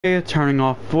Turning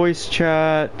off voice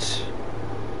chat.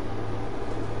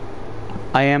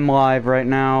 I am live right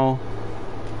now.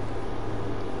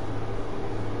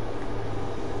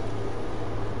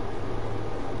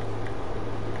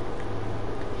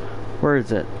 Where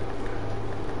is it?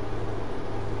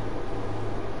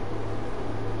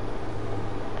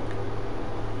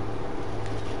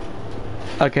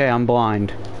 Okay, I'm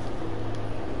blind.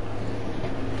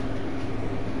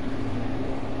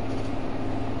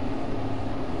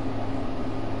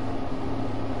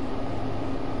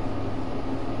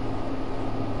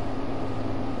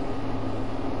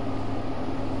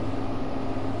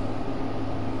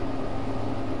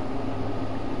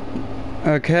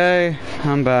 Okay,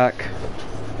 I'm back.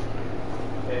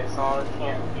 Okay, so it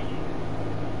can't be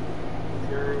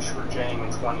Purish for Jang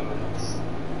in 20 minutes.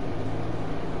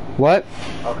 What?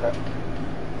 Okay.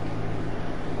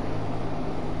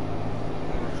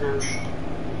 Purish.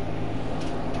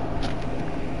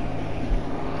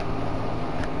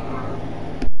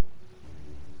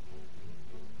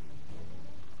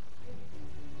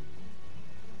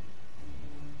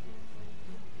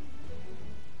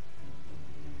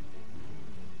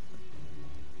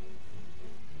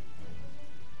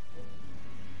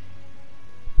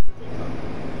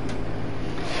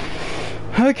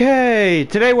 Okay,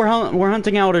 today we're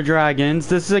hunting Elder Dragons.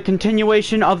 This is a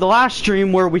continuation of the last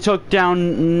stream where we took down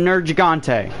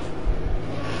Nergigante.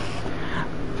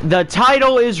 The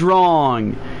title is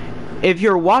wrong. If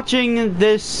you're watching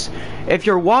this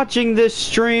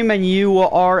stream and you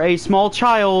are a small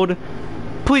child,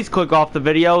 please click off the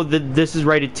video. This is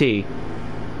rated T.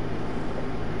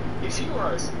 If you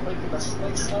are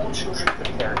like small children with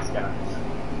the parents, guys,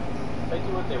 they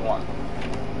do what they want.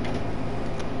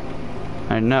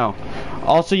 I know.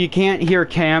 Also, you can't hear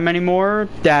Cam anymore.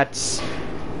 That's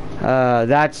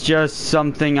just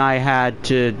something I had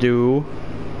to do.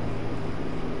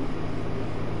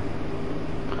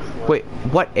 Wait,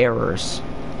 what errors?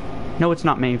 No, it's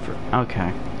not made for...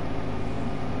 Okay.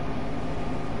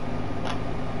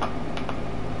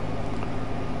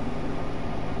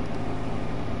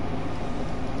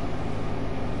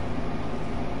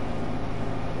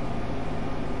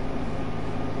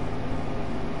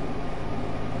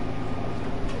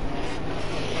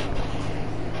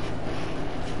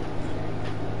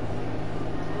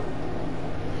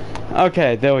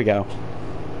 Okay, there we go.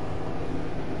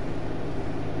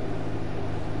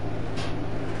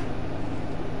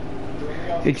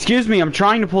 Excuse me, I'm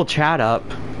trying to pull chat up.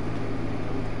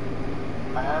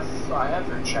 I have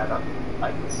your chat up.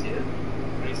 I can see it.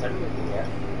 What is everything yet?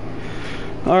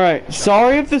 Alright,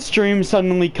 sorry if the stream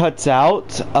suddenly cuts out.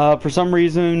 For some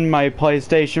reason, my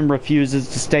PlayStation refuses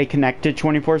to stay connected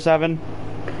 24/7.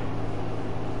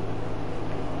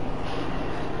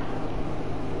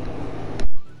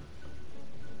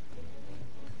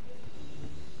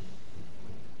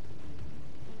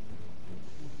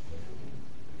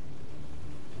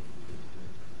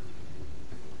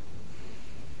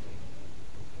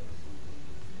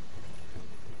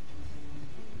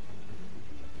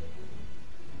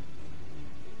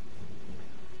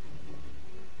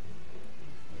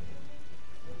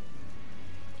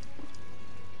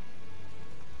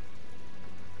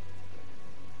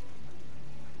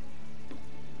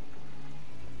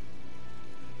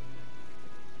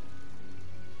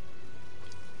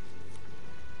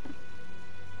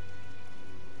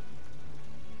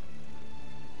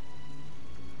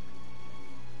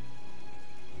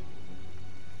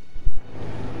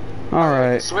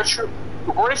 Alright. Switch.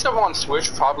 Recording stuff on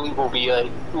Switch probably will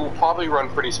probably run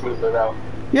pretty smoothly though.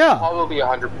 Yeah. Probably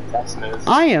 100% smooth.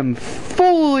 I am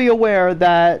fully aware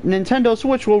that Nintendo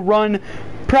Switch will run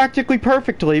practically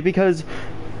perfectly because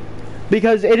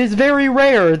it is very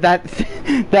rare that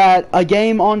that a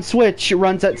game on Switch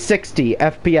runs at 60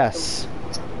 FPS.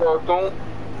 So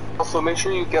also make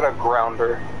sure you get a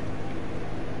grounder.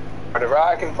 Whatever,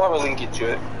 I can probably link you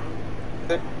to it.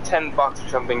 $10 or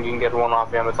something, you can get one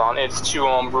off Amazon. It's to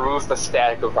remove the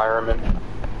static environment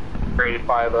created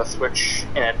by the Switch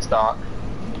in its dock.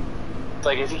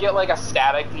 Like if you get like a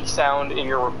static sound in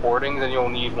your recording, then you'll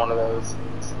need one of those.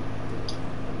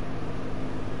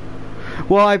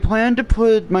 Well, I plan to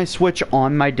put my Switch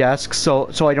on my desk so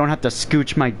I don't have to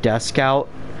scooch my desk out.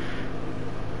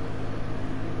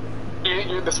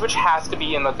 The Switch has to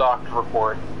be in the dock to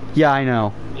record. Yeah, I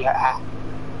know. Yeah.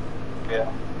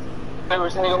 But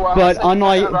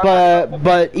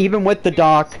even with the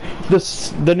dock, the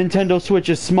Nintendo Switch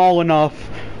is small enough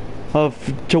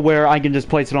to where I can just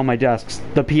place it on my desk.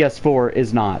 The PS4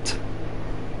 is not.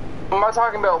 I'm not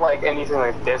talking about like anything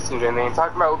like distance or anything. I'm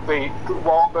talking about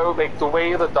the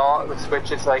way the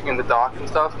switch is like in the dock and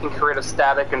stuff can create a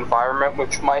static environment,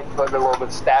 which might put a little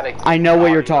bit static. I know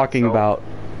what you're talking about.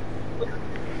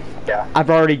 Yeah. I've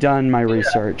already done my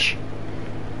research.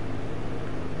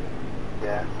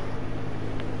 Yeah.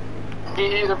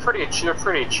 They're pretty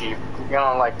cheap. You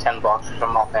know, like $10 or something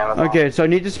off Amazon. Okay, so I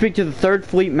need to speak to the 3rd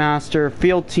Fleet Master,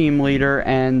 Field Team Leader,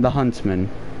 and the Huntsman.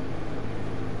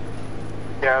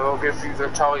 Yeah,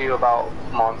 they'll tell you about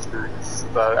monsters,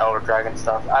 the Elder Dragon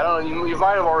stuff. I don't know, you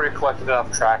might have already collected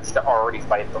enough tracks to already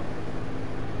fight them.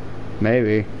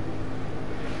 Maybe.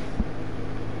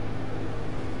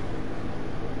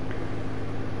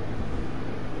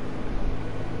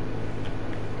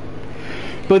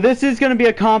 But this is going to be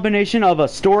a combination of a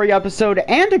story episode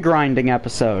and a grinding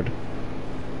episode.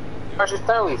 Actually, it's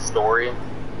not really story.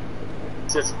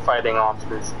 It's just fighting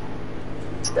monsters.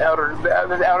 The Elder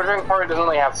Dragon part doesn't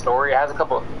really have story. It has a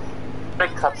couple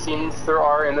like cutscenes there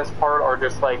are in this part, or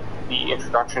just like the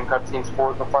introduction cutscenes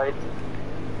for the fight.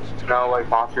 You know, like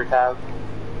monsters have.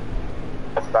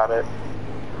 That's about it.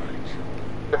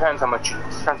 Depends how much,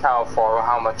 depends how far or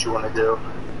how much you want to do.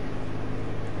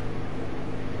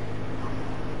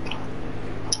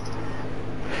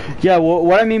 Yeah, well,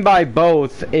 what I mean by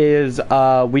both is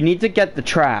we need to get the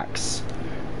tracks.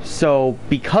 So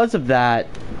because of that,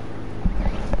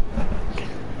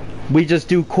 we just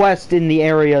do quests in the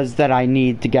areas that I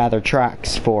need to gather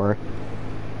tracks for.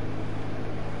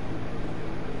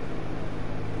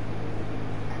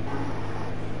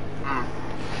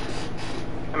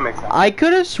 That makes sense. I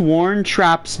could have sworn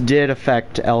traps did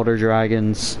affect Elder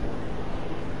Dragons.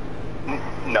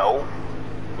 No,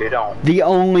 they don't. The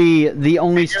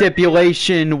only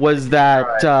stipulation was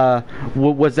that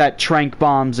was that trank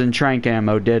bombs and trank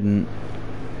ammo didn't.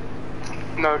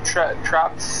 No,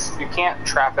 traps. You can't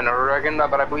trap an Elder Dragon,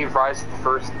 but I believe Rise to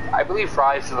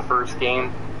the first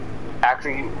game.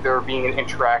 Actually, there being an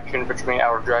interaction between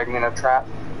Elder Dragon and a trap.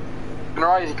 In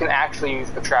Rise, you can actually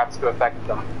use the traps to affect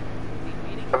them.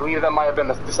 I believe that might have been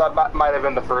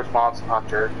the first Monster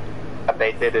Hunter that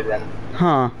they did it in.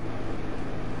 Huh.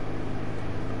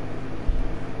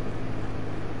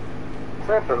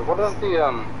 What is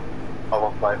the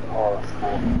look like? Oh, that's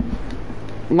cool.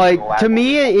 Like, to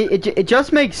me, it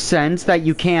just makes sense that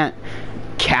you can't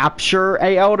capture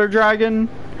a Elder Dragon,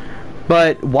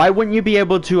 but why wouldn't you be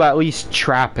able to at least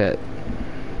trap it?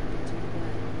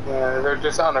 Yeah, they're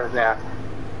just yeah.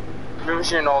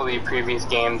 Maybe in all the previous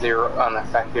games they were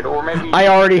unaffected, or maybe... I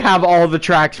already have all the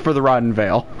tracks for the Rotten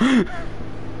Vale.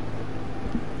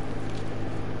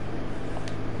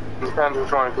 Depends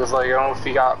which one, because like I don't know if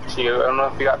you got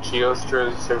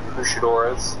Chiostras or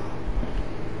Pushidoras.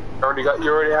 You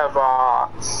already have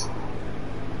Ox.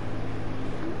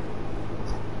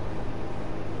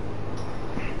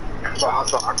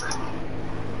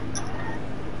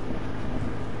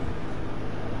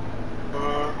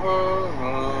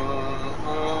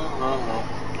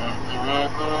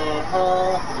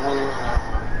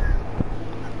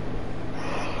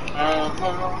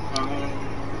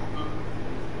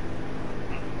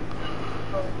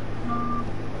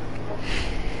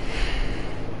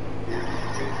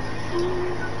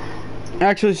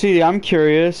 Actually, see, I'm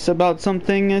curious about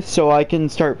something, so I can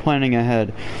start planning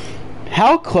ahead.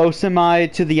 How close am I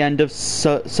to the end of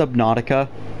Subnautica?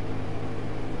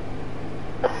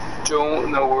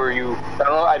 Don't know where you...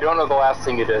 I don't know the last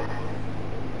thing you did.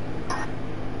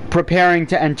 Preparing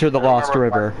to enter the Lost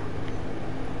River.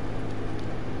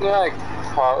 Yeah,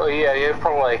 you're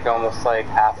probably like almost like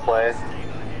halfway.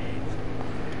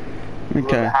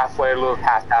 Okay. A little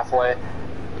past halfway.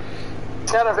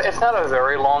 It's not a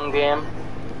very long game.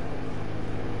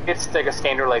 It's like a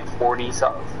standard like 40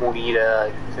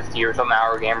 to 50 or something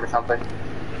hour game or something.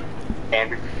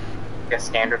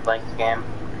 Standard length game.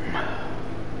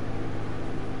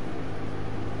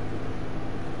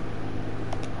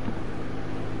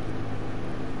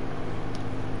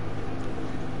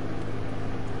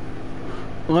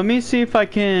 Let me see if I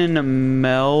can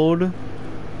meld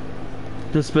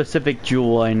the specific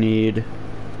jewel I need.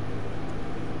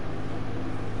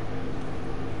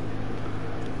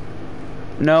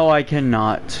 No, I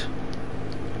cannot.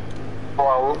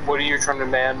 Well, what are you trying to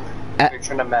mend?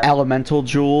 Elemental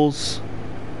jewels.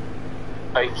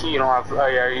 Like you don't have. Oh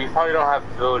yeah, you probably don't have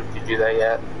the ability to do that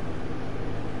yet.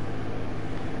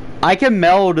 I can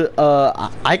meld.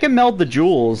 I can meld the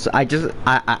jewels. I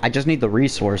just need the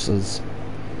resources.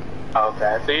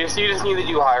 Okay, so you just need to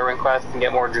do hiring quests and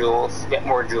get more jewels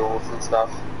and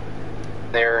stuff.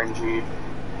 There, and you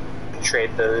trade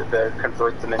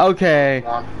convert them into okay.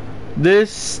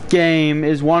 This game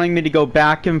is wanting me to go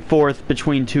back and forth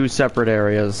between two separate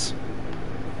areas.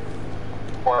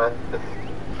 What?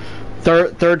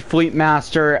 Third Fleet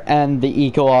Master and the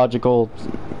Ecological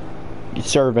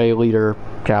Survey Leader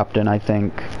Captain, I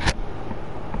think.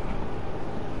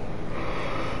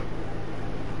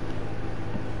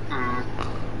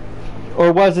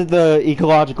 Or was it the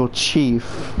Ecological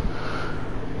Chief?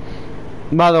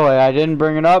 By the way, I didn't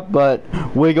bring it up, but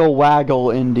wiggle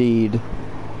waggle indeed.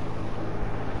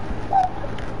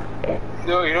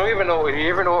 No, you don't even know. Do you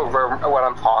even know what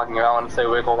I'm talking about when I say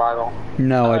wiggle waggle?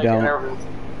 No, I don't.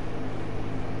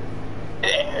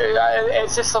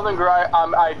 It's just something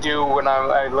I do when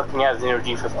I'm looking at the new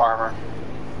G5 armor.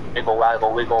 Wiggle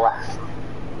waggle, wiggle waggle.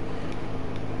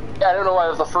 Yeah, I don't know why it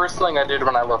was the first thing I did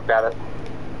when I looked at it.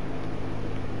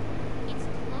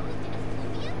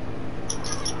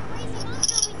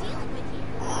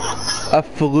 A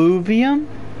fluvium?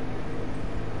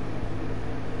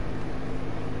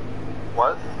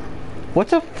 What?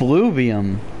 What's a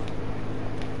fluvium?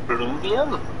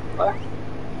 Fluvium? What?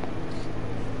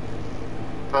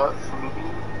 What?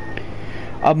 Fluvium?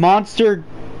 A monster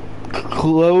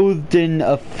clothed in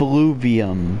a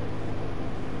fluvium.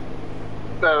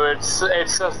 No, it's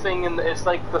a thing, and it's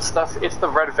like the stuff. It's the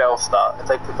Red Veil stuff. It's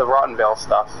like the Rotten Veil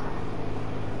stuff.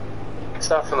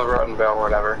 Stuff from the Rotten Veil, or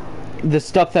whatever. The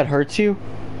stuff that hurts you?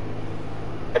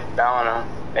 I don't know.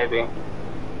 Maybe.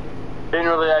 I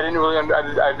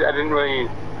didn't really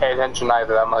pay attention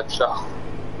either that much. So.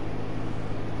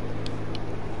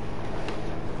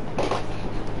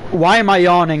 Why am I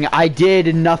yawning? I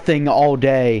did nothing all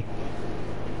day.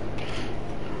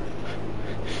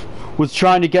 Was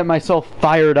trying to get myself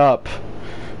fired up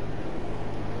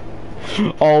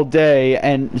all day,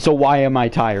 and so why am I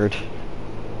tired?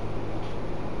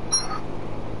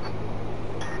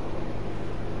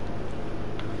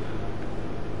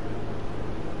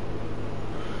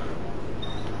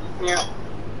 Yeah.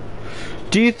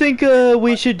 Do you think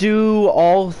we should do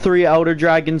all 3 Elder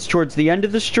Dragons towards the end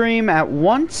of the stream at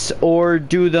once, or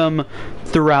do them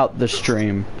throughout the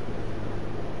stream?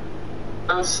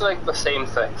 It's like the same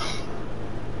thing.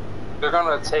 They're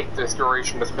gonna take this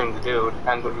duration between the two.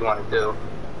 Depends what you want to do.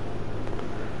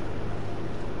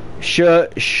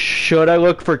 Should I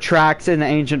look for tracks in the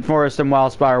Ancient Forest and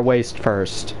Wildspire Waste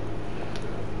first?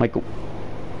 Like.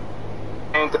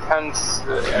 And it depends.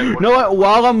 You know what?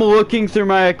 While I'm looking through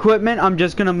my equipment, I'm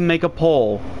just gonna make a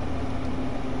poll.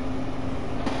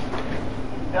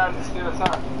 Yeah, just do this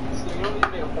not. So you don't need to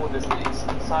make a poll. Just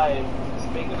decide.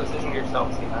 Just make a decision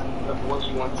yourself, Tina, of what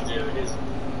you want to do. This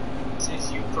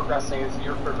is you progressing. This is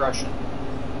your progression.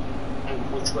 And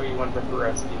which way you want to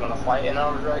progress. Do you want to fight an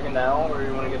Elder Dragon now, or do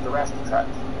you want to get the rest of the tracks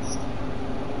first?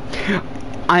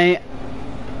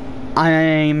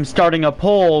 I'm starting a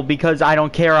poll because I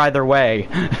don't care either way.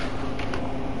 Then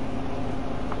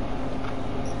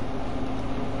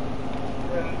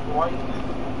why do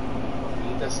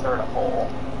you need to start a poll?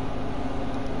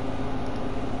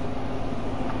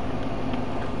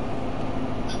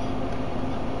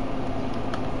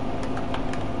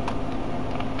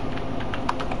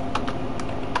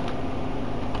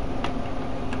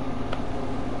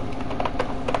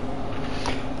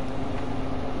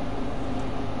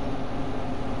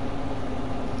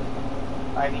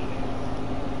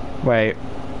 Wait.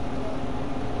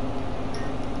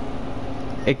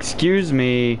 Excuse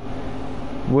me.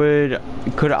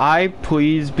 Could I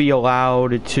please be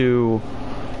allowed to...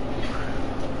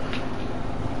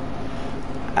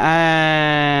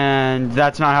 And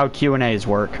that's not how Q&As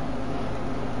work.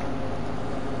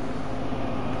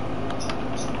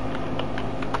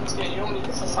 You don't need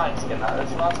to decide skin that.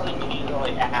 It's not something you need to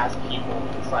like ask people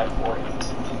to decide for you.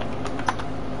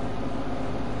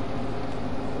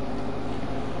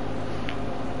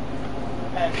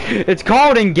 It's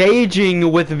called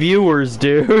engaging with viewers,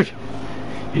 dude.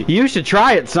 You should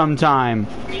try it sometime.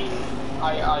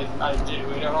 I do,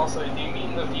 and also, do you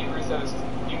mean the viewers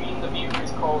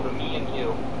called me and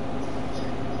you?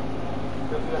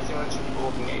 That's the only two people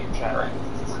looking at your chat right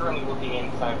now. It's currently looking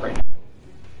inside right now.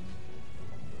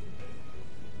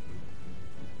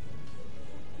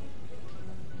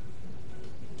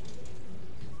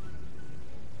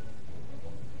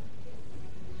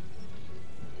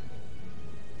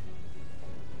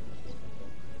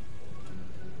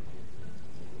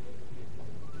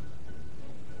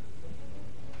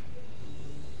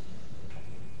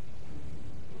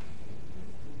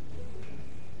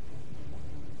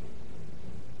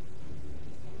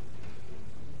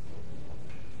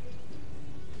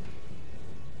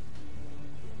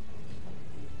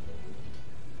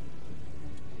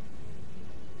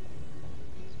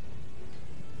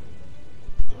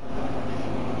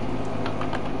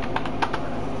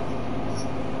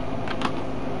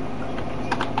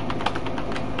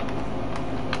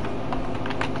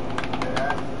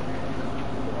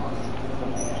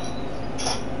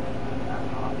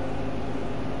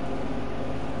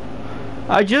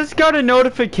 I just got a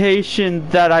notification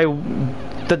that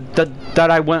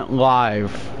that I went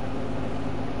live.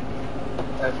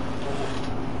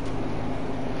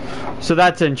 So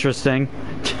that's interesting.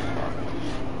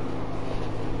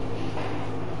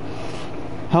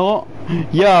 Hello?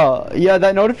 Yeah,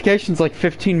 that notification's like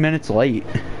 15 minutes late.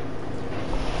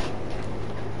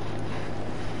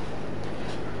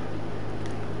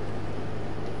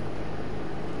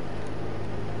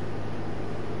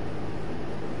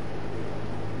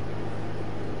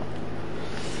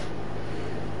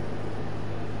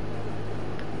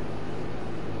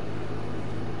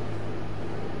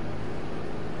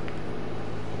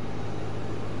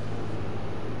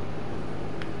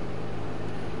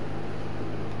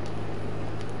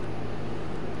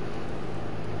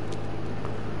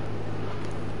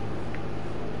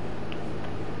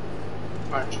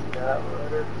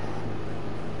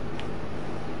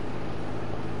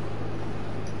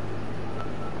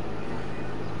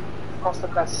 Across the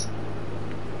press.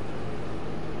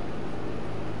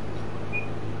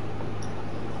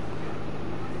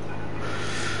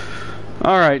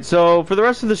 Alright, so for the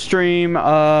rest of the stream,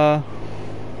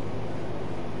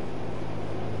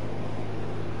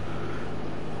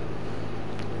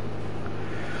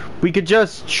 we could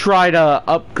just try to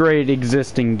upgrade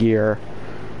existing gear.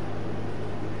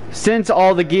 Since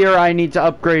all the gear I need to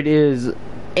upgrade is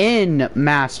in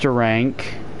Master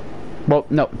Rank. Well,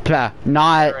 no,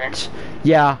 not... Rank.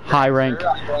 Yeah, high rank.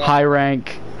 High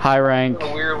rank. High rank.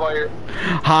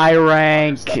 High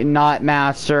rank, not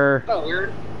Master.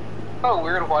 How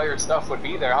weird wired stuff would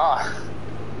be there, huh?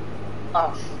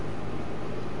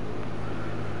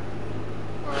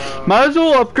 Might as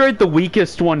well upgrade the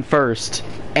weakest one first,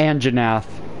 Anjanath.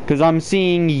 Because I'm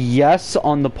seeing yes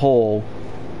on the poll.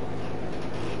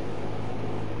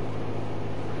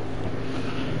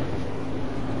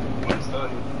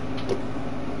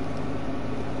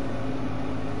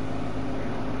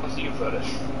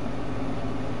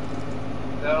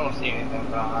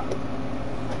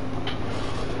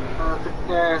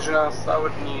 I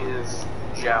would need his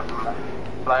gem,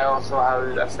 but I also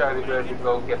have. I started to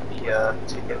go get the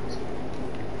ticket.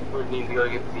 Would need to go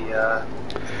get the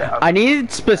I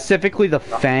need specifically the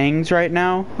fangs right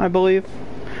now, I believe.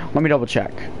 Let me double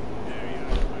check.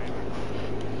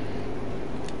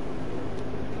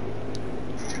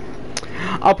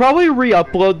 I'll probably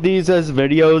re-upload these as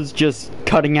videos, just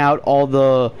cutting out all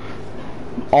the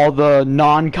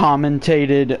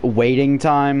non-commentated waiting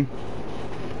time.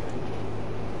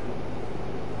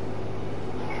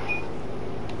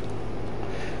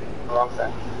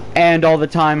 And all the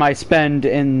time I spend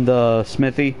in the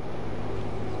smithy.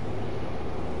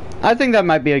 I think that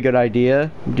might be a good idea.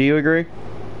 Do you agree?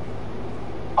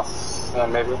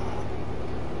 Maybe.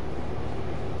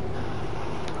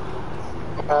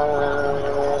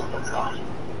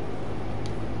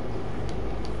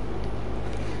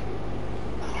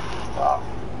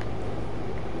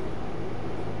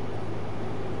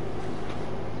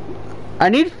 I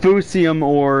need Fusium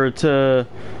ore to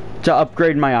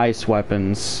upgrade my ice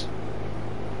weapons.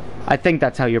 I think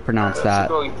that's how you pronounce that.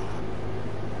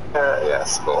 Yeah,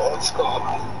 skull.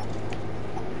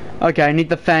 Okay, I need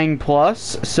the Fang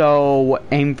Plus, so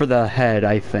aim for the head,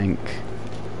 I think.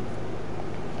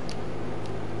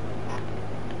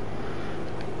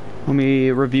 Let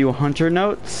me review hunter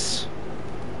notes.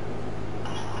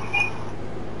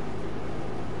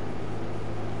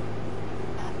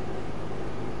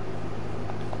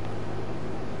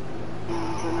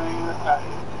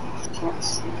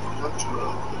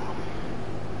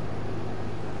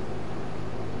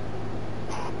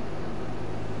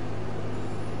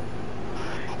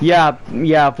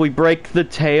 Yeah, if we break the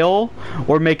tail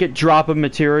or make it drop a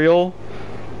material,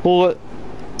 well,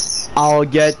 I'll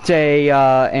get a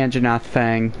Anjanath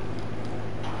Fang.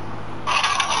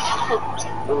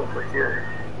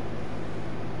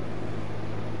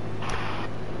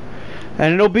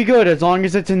 And it'll be good as long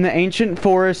as it's in the Ancient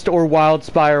Forest or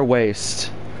Wildspire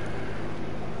Waste.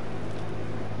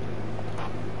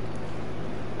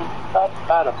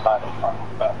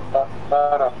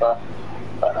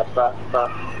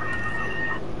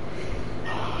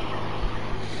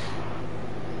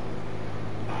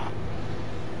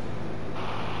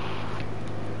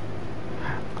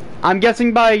 I'm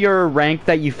guessing by your rank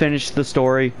that you finished the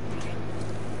story.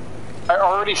 I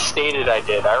already stated I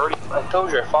did. I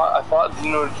told you I fought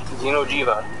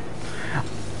Xenojiva.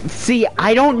 See,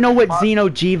 I don't know what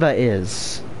Xenojiva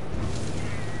is.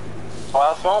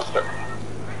 Last monster.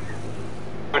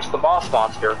 It's the boss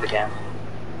monster of the game.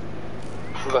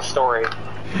 The story.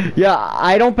 Yeah,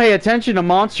 I don't pay attention to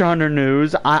Monster Hunter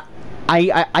news. I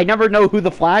never know who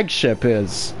the flagship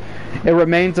is. It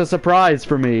remains a surprise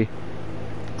for me.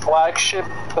 Flagship.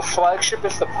 The flagship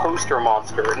is the poster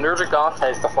monster.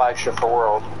 Nergigante is the flagship for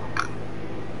World.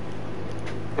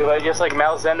 I guess like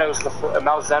Malzeno is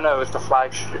the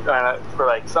flagship for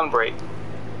like Sunbreak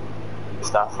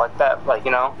stuff like that. Like,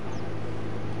 you know,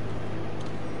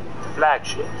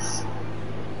 flagships.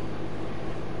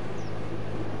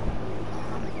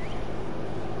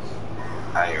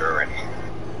 Are you ready?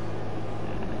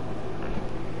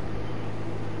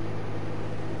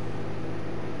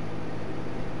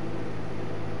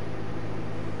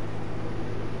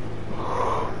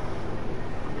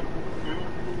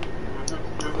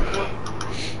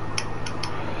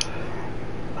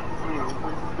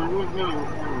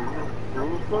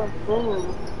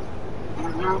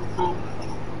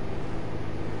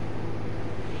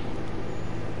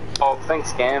 Oh,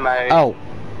 thanks, game. I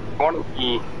want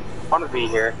to be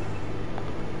here.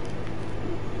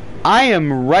 I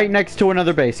am right next to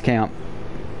another base camp.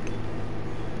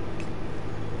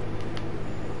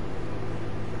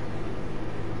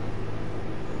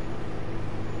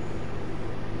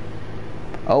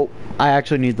 Oh, I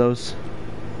actually need those.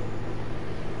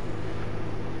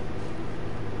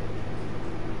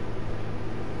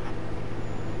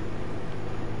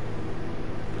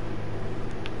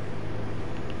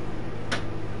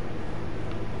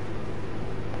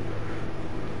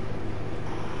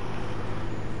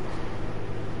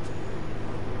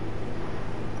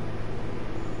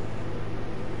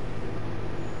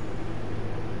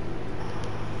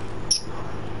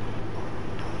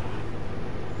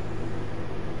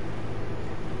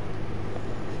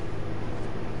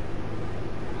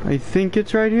 I think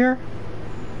it's right here.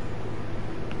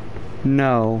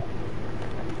 No.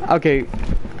 Okay.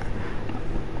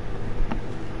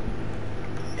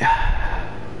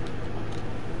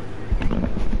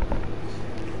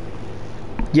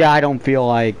 Yeah, I don't feel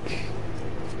like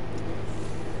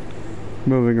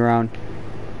moving around.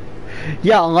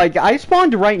 Yeah, like I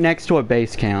spawned right next to a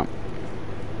base camp.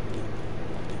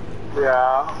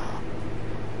 Yeah.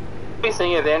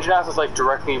 Basically, yeah, the engine house is like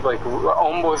directly, like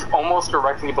almost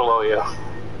directly below you.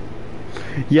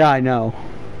 Yeah, I know.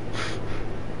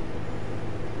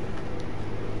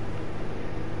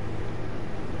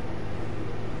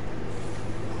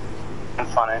 And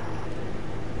funny.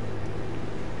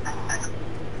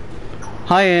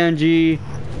 Hi, Angie.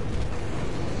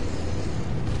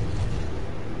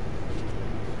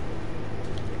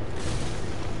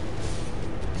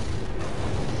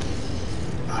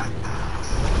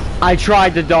 I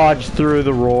tried to dodge through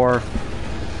the roar.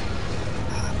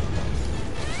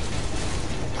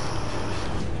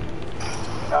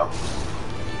 Oh.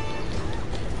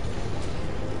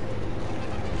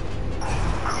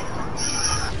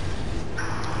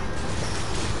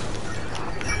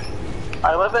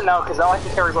 I love it now because now I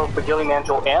can carry both the Gilly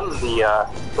Mantle and the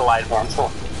Glide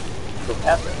Mantle. It's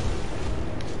epic.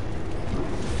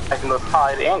 I can both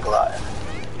hide and glide.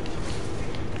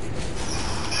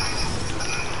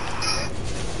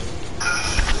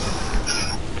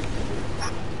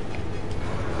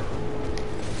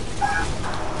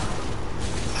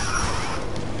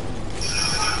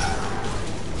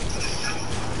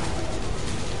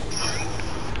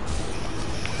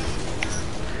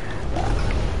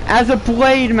 As a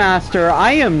blade master,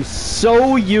 I am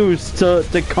so used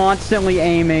to constantly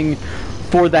aiming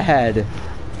for the head.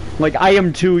 Like, I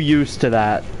am too used to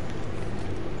that.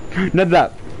 No,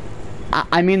 that.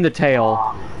 I mean the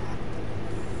tail.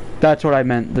 That's what I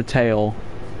meant, the tail.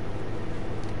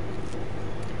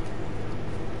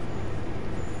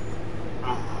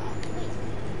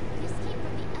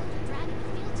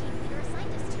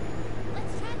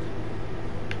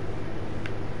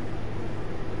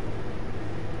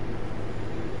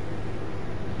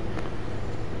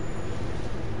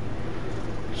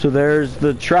 So there's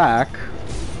the track.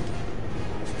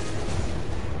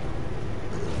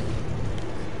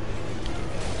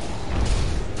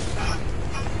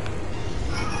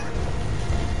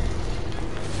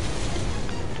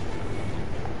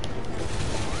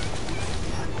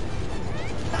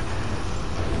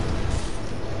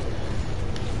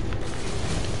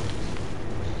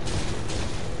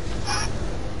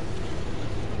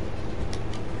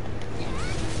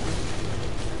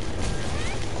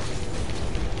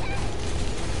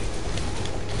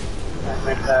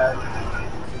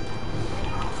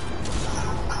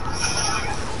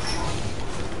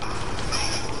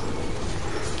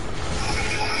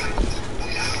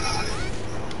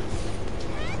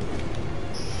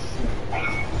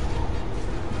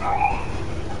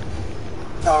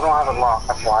 No, I don't have it locked,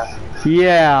 that's why.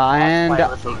 Yeah, and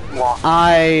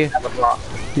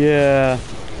yeah.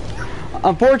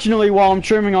 Unfortunately, while I'm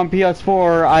streaming on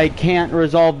PS4, I can't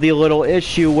resolve the little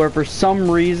issue where for some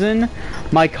reason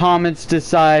my comments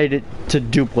decide to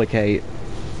duplicate.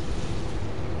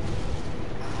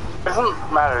 It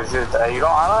doesn't matter. It's just, you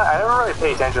don't. I never really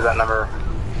pay attention to that number.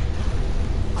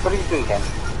 What are you thinking?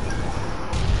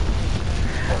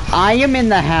 I am in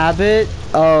the habit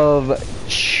of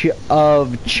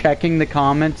checking the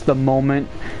comments the moment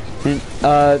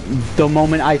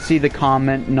I see the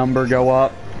comment number go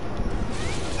up.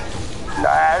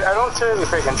 I don't seriously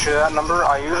pay attention to that number.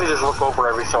 I usually just look over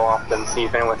every so often, see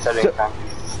if anyone said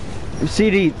anything.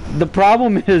 CD, the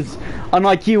problem is,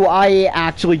 unlike you, I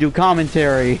actually do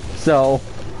commentary, so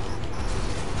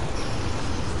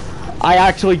I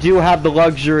actually do have the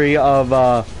luxury of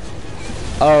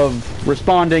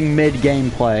responding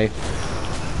mid-gameplay.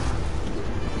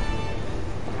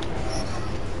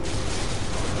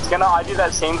 You know, I do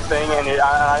that same thing, and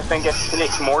I think it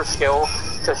takes more skill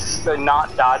to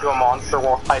not die to a monster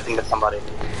while fighting to somebody.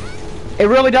 It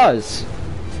really does.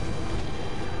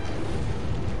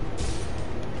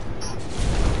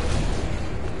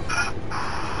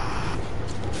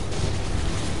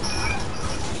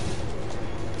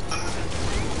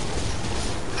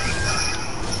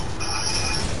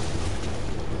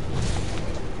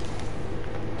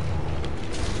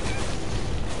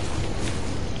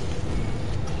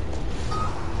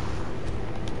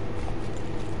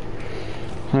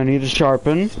 I need to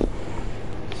sharpen.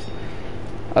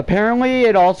 Apparently,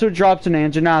 it also drops an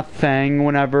Anjanath thing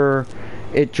whenever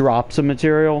it drops a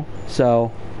material,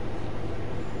 so...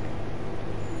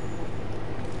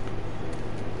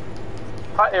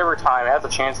 Not every time. It has a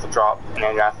chance to drop an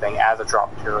Anjanath thing as a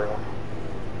drop material.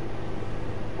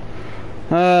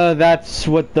 That's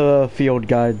what the field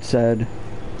guide said.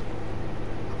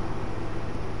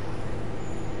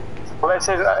 Well, it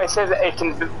says it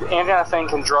can. The Anjanath thing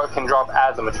can drop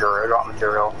as a drop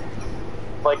material.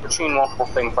 Like between multiple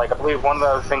things. Like I believe one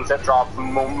of the things that drops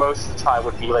most of the time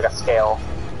would be like a scale,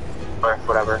 or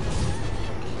whatever,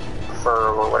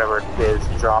 or whatever it is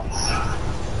it drops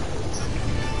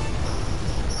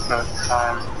most of the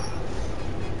time.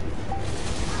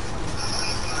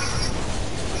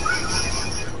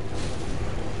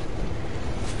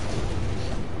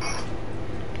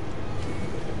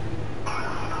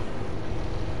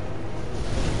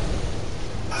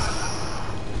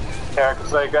 Yeah,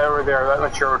 because like over there, that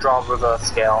material drops with a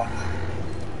scale.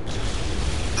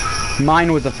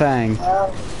 Mine was a fang.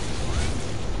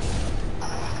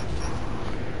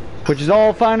 Which is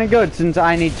all fine and good since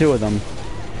I need 2 of them.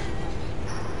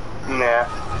 Yeah.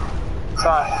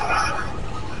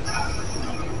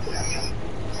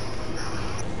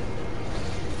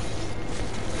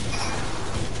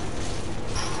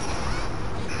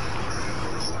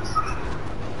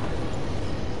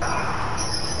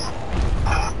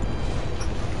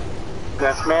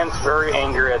 This man's very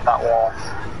angry at that wall.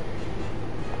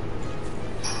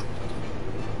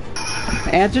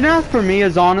 Anjanath for me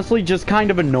is honestly just kind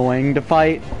of annoying to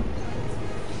fight.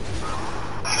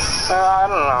 I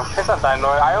don't know. It's not that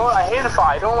annoying. I hate to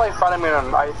fight. I don't like fighting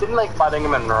him. I didn't like fighting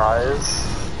him in Rise.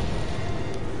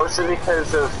 Mostly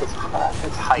because of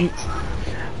his height.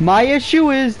 My issue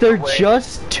is they're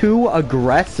just too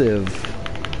aggressive.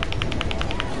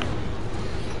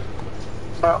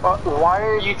 Why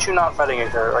are you two not fighting each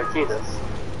other? Like, Jesus.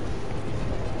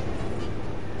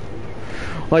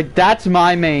 Like, that's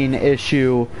my main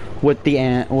issue with the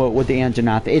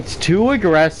Anjanath. It's too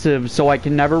aggressive, so I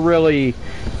can never really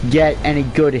get any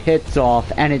good hits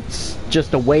off, and it's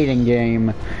just a waiting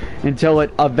game until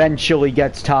it eventually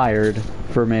gets tired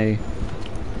for me.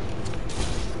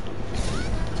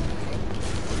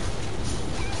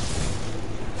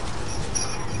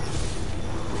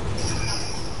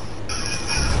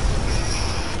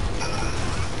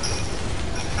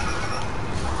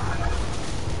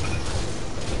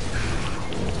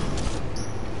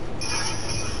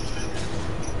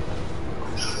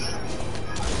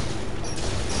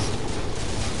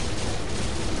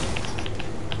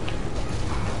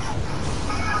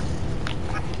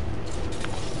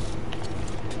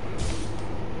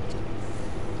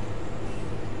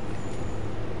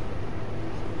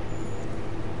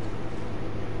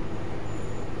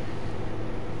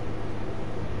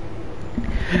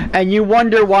 And you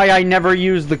wonder why I never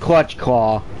use the clutch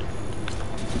claw.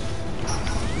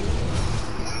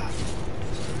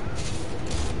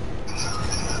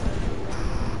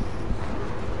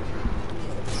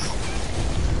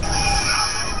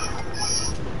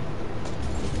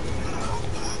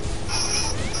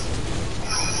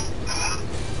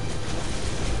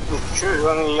 True.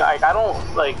 I mean, like, I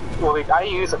don't like. Well, like, I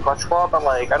use a clutch claw, but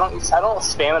like, I don't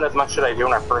spam it as much as I do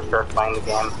when I first start playing the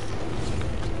game.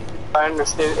 I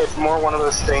understand it's more one of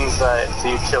those things that it's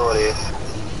a utility.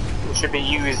 It should be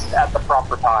used at the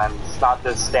proper times, not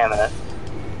just stamina.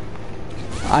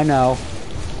 I know.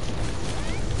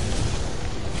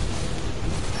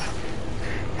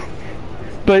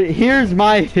 But here's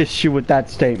my issue with that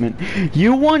statement.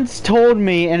 You once told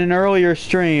me in an earlier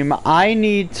stream I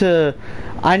need to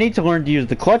learn to use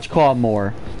the clutch claw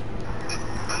more.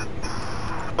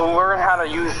 Learn how to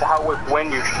use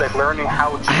when you're like learning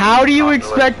how to. How do you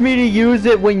expect me to use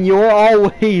it when you're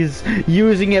always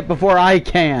using it before I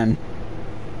can?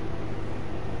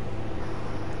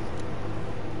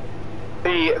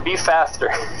 Be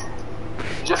faster.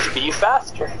 Just be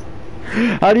faster.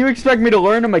 How do you expect me to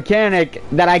learn a mechanic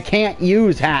that I can't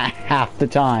use half the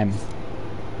time?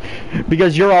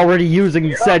 Because you're already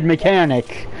using said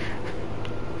mechanic.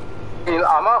 I mean,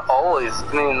 I'm not always.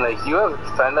 I mean, like you have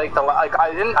like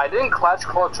I didn't clutch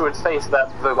claw to its face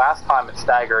that the last time it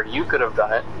staggered. You could have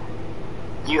done it.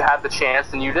 You had the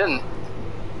chance and you didn't.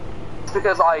 It's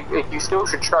because you still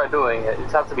should try doing it. You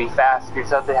just have to be fast. You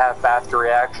just have to have faster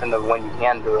reaction of when you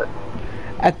can do it.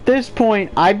 At this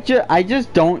point, I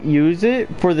just don't use it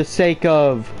for the sake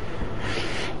of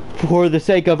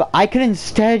I could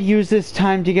instead use this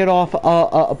time to get off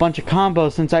a bunch of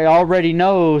combos since I already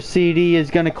know CD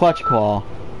is gonna clutch claw.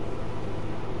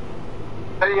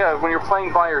 Yeah, when you're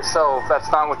playing by yourself,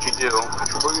 that's not what you do.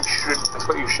 That's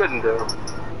what you shouldn't do.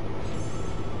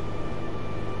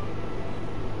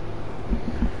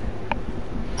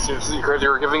 Because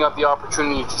you're giving up the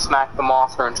opportunity to smack the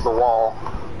monster into the wall.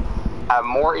 Have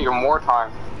even more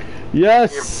time.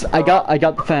 Yes, I got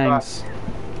the fangs.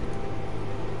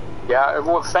 Yeah,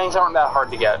 well, the fangs aren't that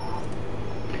hard to get.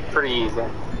 Pretty easy.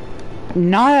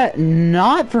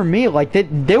 Not for me. Like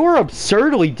they were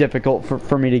absurdly difficult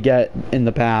for me to get in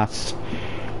the past.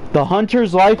 The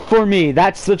Hunter's Life for me.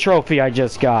 That's the trophy I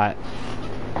just got.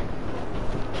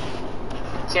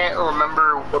 Can't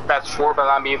remember what that's for, but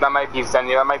that might be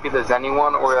Zenny. That might be the Zenny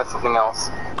one, or that's something else.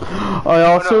 I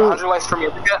also. 100 likes for me.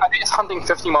 I think it's hunting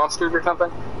 50 monsters or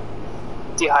something.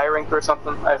 Is he high ranked or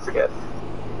something? I forget.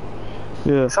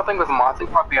 Yeah. Something with monster.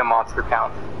 Probably a monster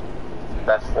count.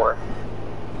 That's for.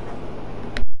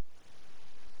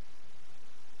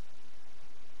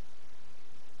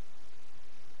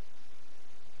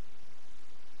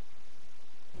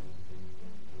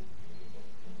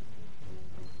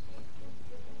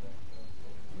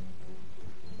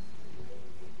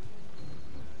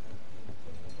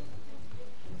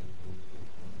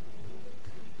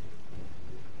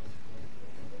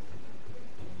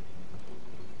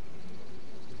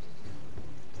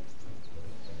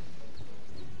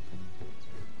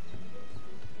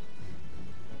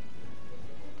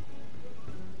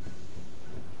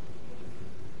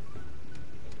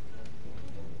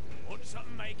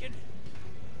 Something making.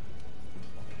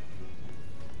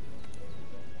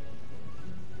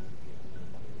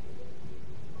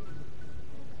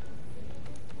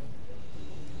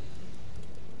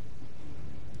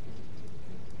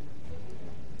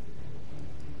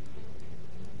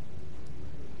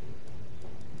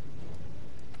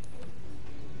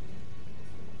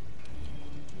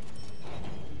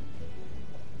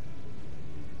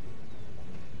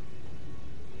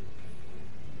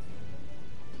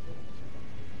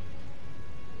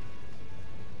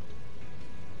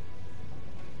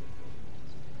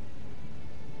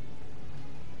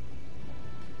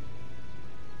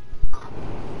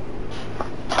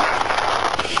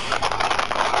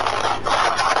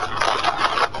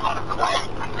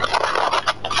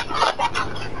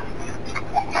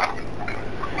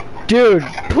 Dude,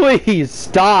 please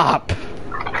stop.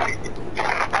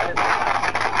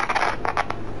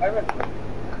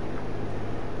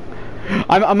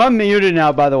 I'm unmuted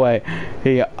now, by the way.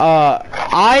 Hey,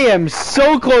 I am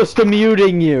so close to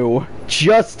muting you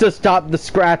just to stop the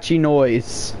scratchy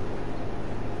noise.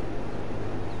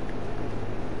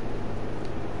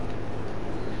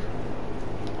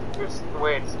 Here's the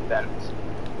way it's bent.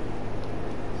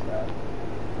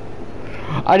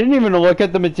 I didn't even look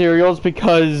at the materials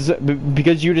because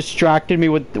you distracted me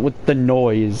with the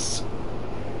noise.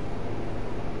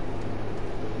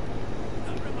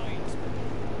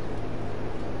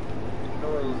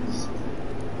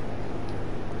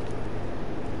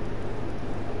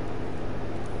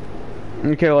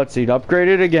 Okay, let's see. To upgrade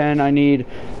it again, I need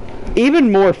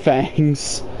even more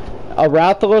fangs, a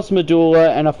Rathalos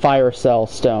Medulla, and a Fire Cell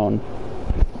Stone.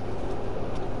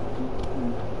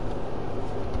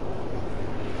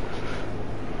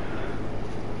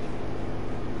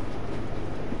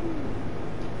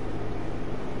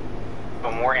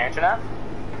 More Anjanath,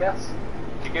 I guess.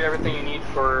 You get everything you need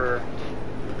for,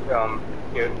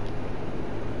 good.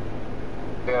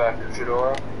 Yeah,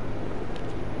 Kushidora.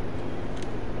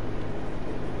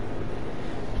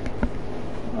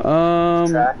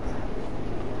 Track.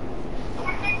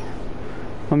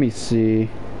 Let me see.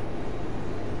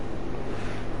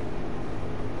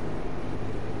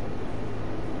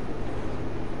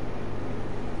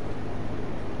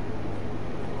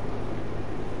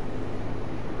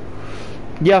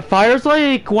 Yeah, fire's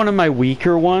like one of my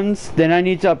weaker ones. Then I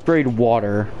need to upgrade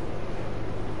water.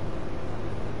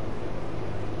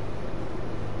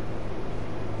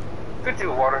 Could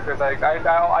do water because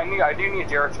I do need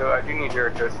Jericho. I do need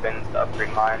Jericho spins to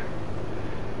upgrade mine.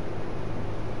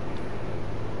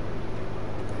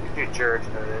 Do Jericho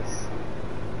this.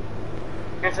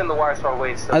 It's in the wire so I'll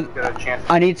wait so we get a chance.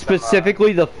 I need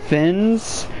specifically the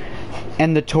fins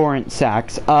and the torrent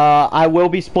sacks. I will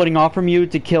be splitting off from you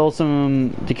to kill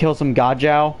some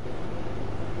Gajao.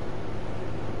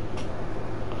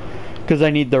 Because I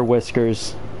need their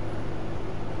whiskers.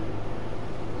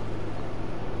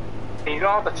 You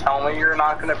don't have to tell me you're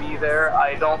not going to be there.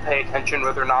 I don't pay attention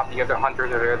whether or not the other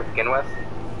hunters are there to begin with.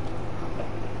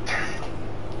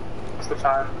 Most of the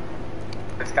time.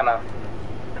 It's kind of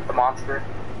the monster.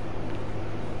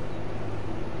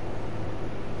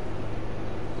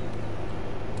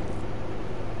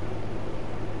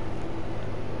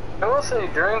 I will say,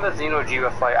 during the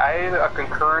Xenojiva fight, I had a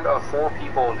concurrent of 4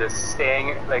 people just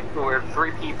staying, like, or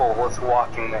 3 people was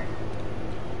watching me.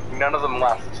 None of them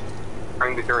left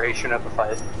during the duration of the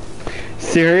fight.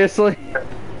 Seriously?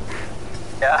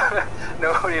 Yeah,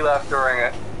 nobody left during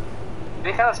it.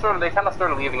 They kind of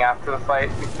started leaving after the fight.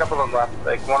 A couple of them left,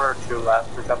 like 1 or 2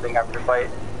 left or something after the fight.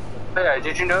 But yeah,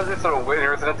 did you know there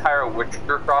was an entire Witcher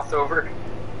crossover?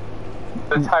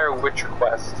 The entire Witcher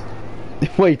quest.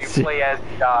 Wait. You play as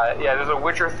the guy. Yeah, there's a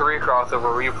Witcher 3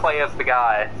 crossover where you play as the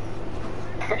guy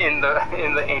in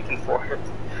the ancient forest.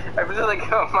 I was just like,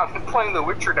 oh, I'm playing the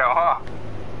Witcher now, huh?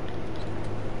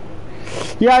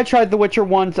 Yeah, I tried The Witcher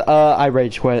once. I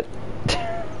rage quit.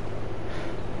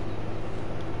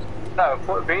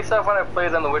 No, based off what I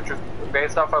played on the Witcher,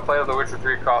 based off I played on the Witcher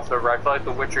 3 crossover, I feel like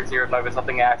the Witcher here might be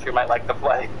something I actually might like to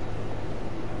play.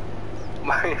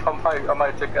 I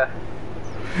might take a.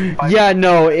 Yeah,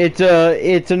 no,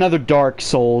 it's another Dark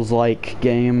Souls-like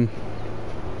game.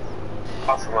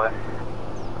 Possibly.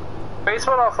 Based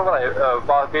off of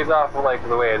like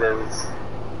the way it is.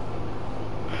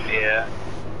 Yeah.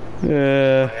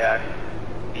 Yeah.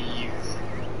 Thieves.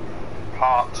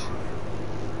 Hot.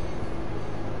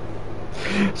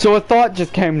 So a thought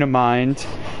just came to mind.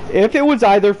 If it was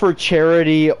either for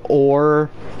charity or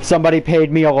somebody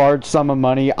paid me a large sum of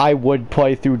money, I would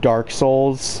play through Dark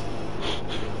Souls.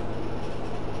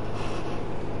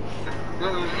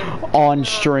 On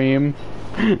stream.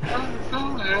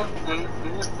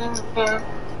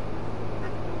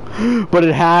 But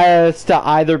it has to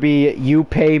either be you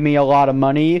pay me a lot of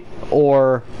money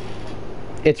or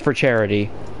it's for charity.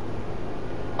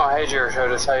 Oh, hey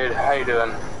Jerichotis, how you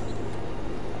doing?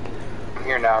 I'm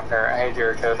here now, Parent. Hey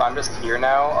Jerichotis, I'm just here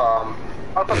now.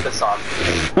 I'll put this on.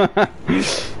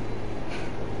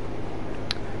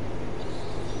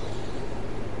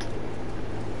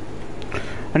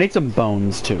 I need some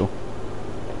bones too.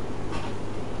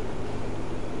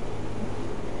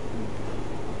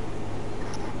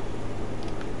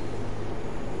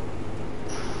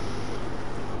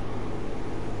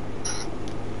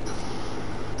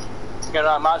 You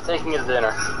know, I'm not taking his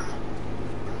dinner.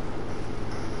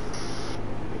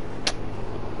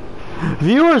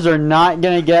 Viewers are not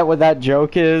gonna get what that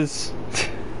joke is.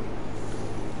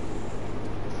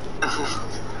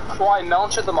 Well, I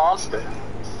mounted the monster,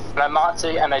 and I'm not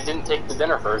taking, and I didn't take the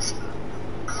dinner first.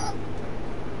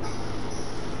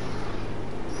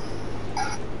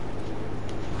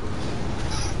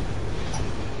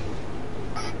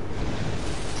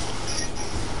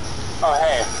 Oh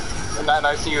hey, isn't that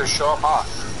nice of you to show up, huh?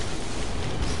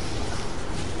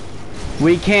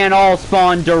 We can't all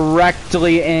spawn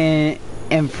directly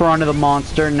in front of the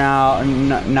monster now.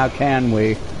 Now can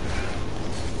we?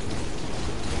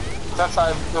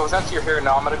 Since you're here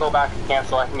now, I'm gonna go back to camp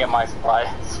so I can get my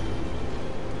supplies.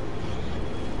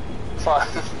 So,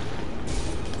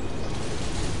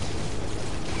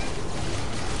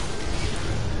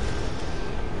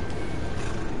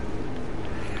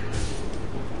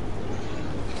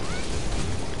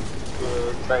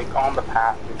 it's like on the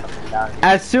path or something down here.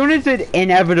 As soon as it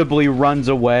inevitably runs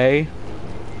away,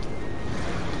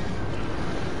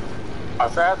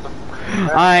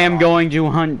 I am going to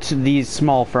hunt these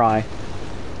small fry.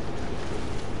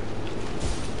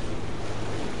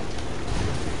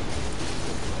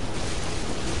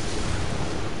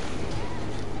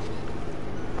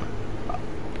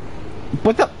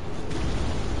 What the?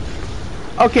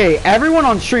 Okay, everyone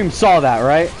on stream saw that,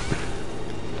 right?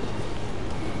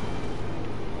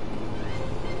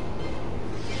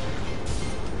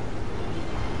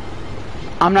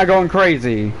 I'm not going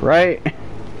crazy, right?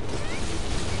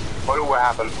 What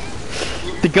happened?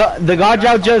 The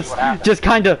Gajao just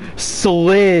kind of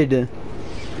slid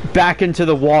back into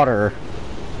the water.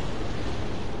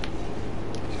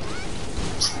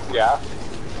 Yeah.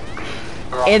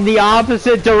 In the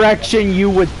opposite direction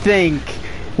you would think,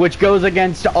 which goes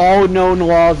against all known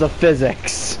laws of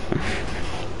physics.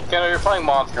 You know, you're playing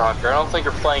Monster Hunter. I don't think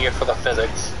you're playing it for the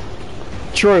physics.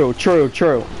 True.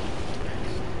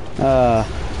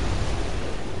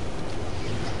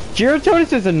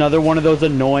 Gyrototus is another one of those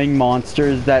annoying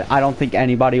monsters that I don't think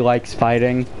anybody likes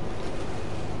fighting.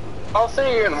 I was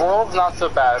thinking World's not so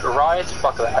bad. Rise,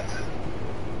 fuck that.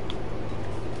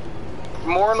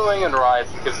 More annoying in Rise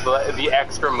because the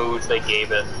extra moves they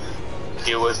gave it.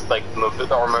 It was like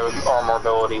our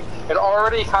mobility. An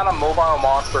already kind of mobile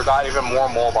monster got even more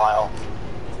mobile.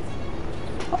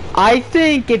 I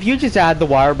think if you just add the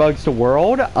wire bugs to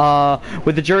World,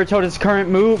 with the Gyrototus current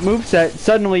moveset,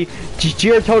 suddenly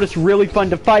Gyrototus really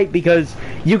fun to fight because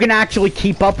you can actually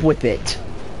keep up with it.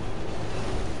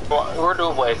 Well, we're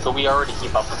Dual, so we already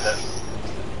keep up with it.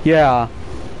 Yeah.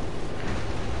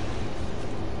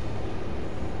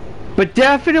 But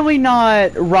definitely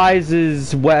not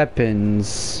Rise's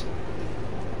weapons.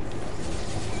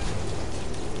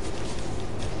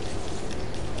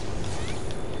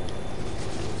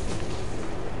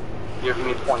 Give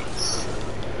me points.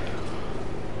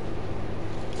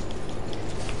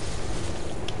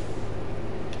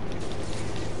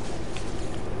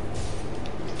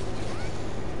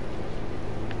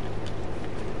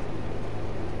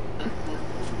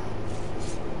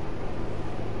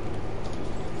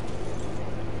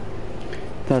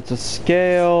 That's a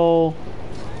scale.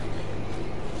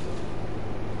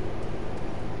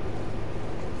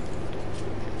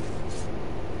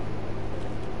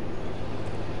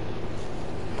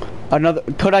 Another.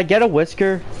 Could I get a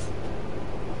whisker?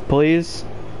 Please?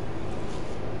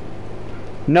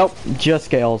 Nope, just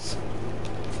scales.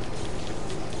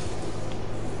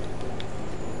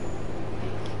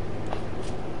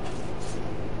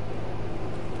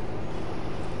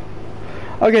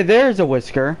 Okay, there's a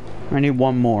whisker. I need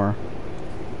one more.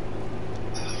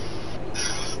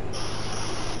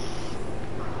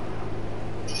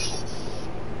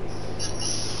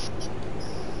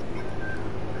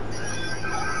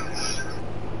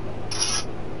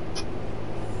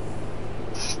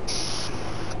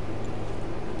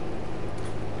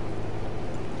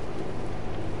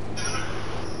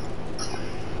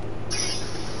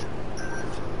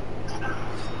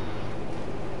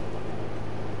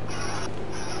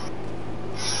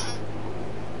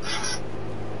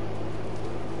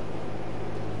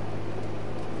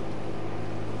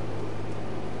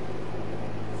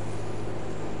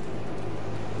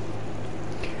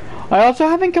 I also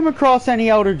haven't come across any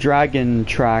Elder Dragon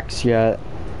tracks yet.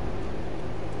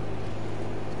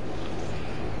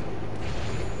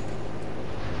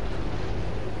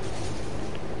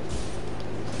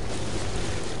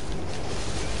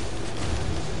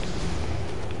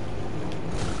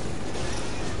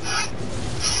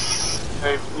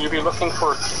 You'd be looking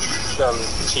for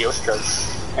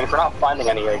Teostras, and if we're not finding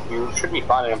any, like, you should be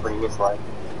finding them pretty easily.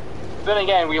 Then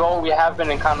again, you've only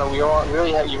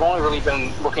really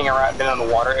been looking around, been in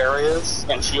the water areas,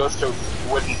 and Teostra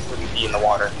wouldn't be in the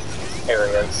water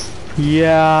areas.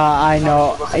 Yeah, I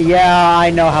know. Yeah, I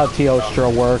know how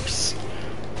Teostra works.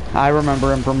 I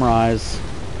remember him from Rise.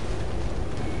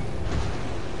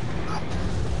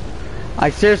 I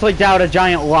seriously doubt a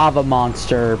giant lava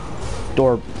monster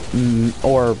or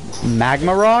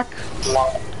magma rock.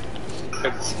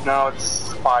 It's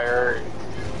fire.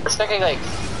 I was thinking like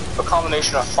a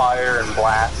combination of fire and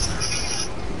blast.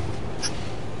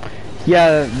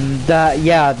 Yeah,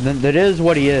 that is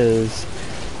what he is.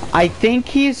 I think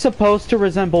he's supposed to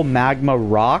resemble magma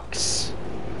rocks.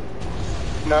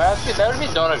 No, that would be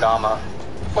Donagama.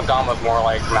 Donagama's more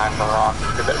like magma rock,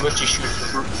 which he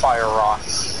shoots fire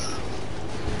rocks.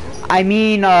 I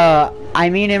mean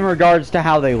in regards to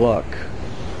how they look.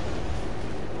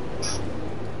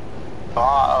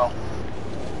 Uh-oh.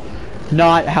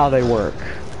 Not how they work.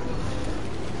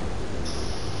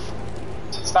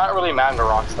 It's not really magma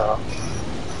rocks, though.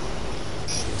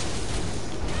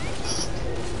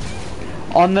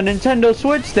 On the Nintendo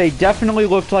Switch, they definitely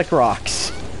looked like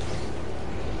rocks.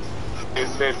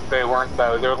 They weren't,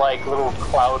 though. They're like little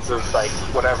clouds of, like,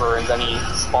 whatever, and then he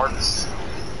sparks.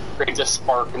 They just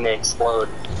spark and they explode.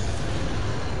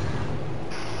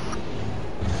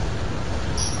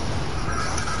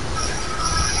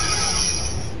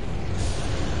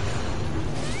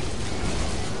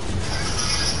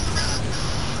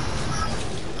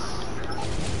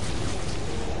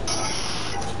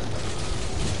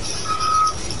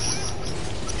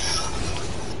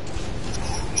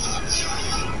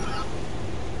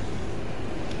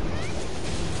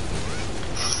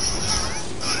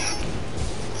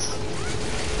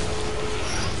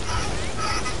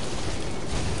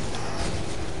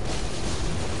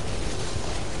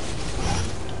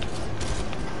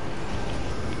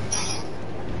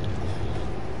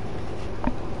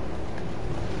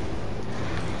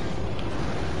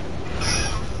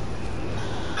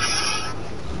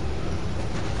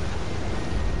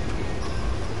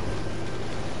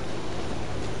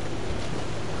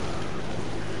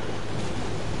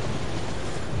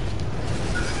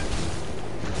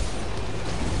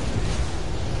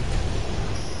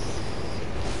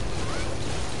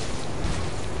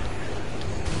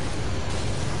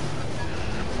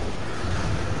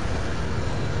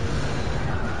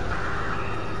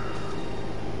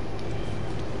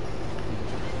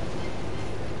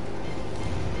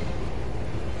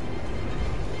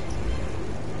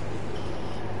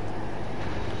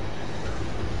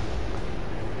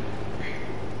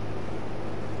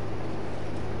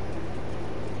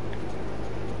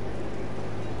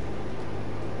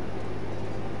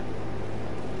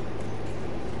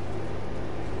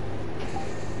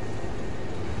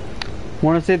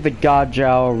 Want to see if the God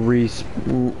Jow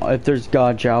if there's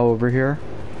God Jow over here.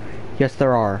 Yes,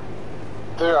 there are.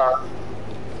 There are.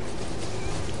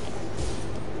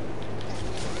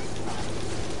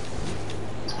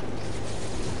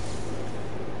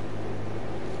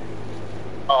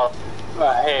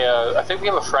 Hey, I think we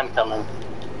have a friend coming.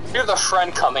 We have a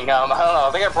friend coming. I don't know.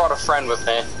 I think I brought a friend with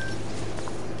me.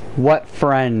 What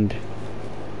friend?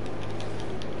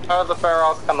 The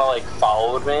ferals kind of like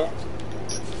followed me.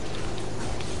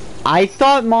 I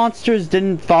thought monsters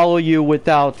didn't follow you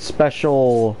without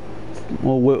special,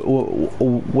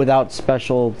 without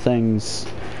special things.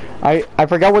 I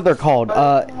forgot what they're called.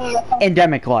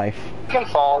 Endemic life. They can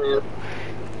follow you.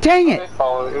 Dang it! They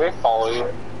follow you. They follow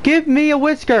you. Give me a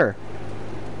whisker.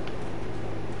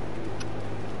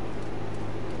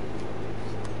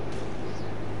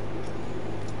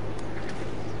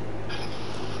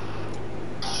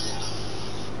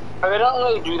 They don't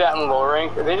really do that in lower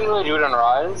rank. They didn't really do it in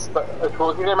Rise, but if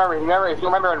you remember,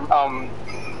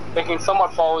 they can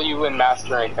somewhat follow you in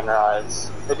Master Rank in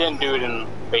Rise. They didn't do it in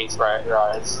Base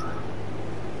Rise.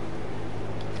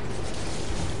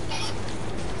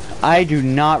 I do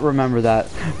not remember that.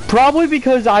 Probably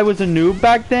because I was a noob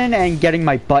back then and getting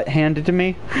my butt handed to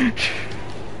me.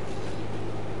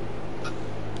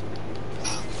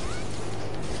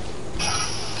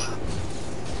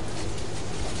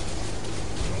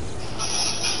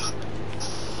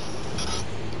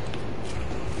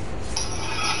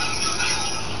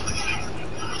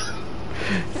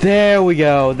 There we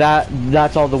go.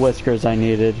 That's all the whiskers I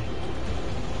needed.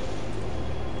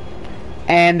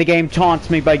 And the game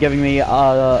taunts me by giving me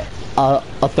a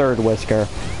third whisker.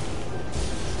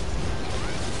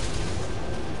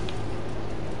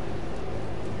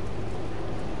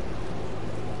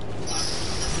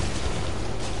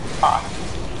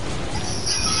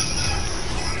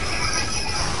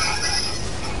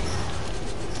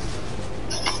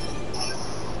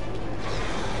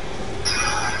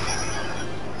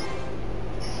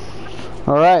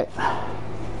 All right.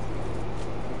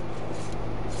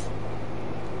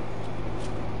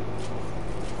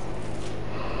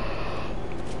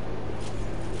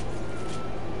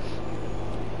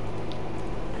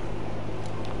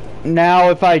 Now,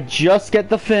 if I just get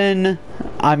the fin,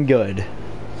 I'm good.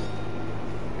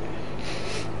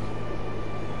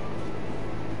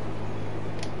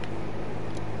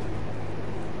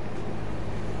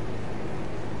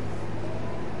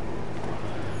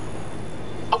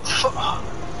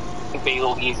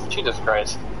 Basil geese, Jesus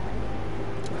Christ.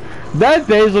 That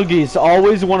basil geese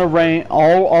always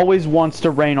always wants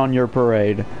to rain on your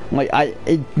parade. Like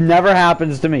it never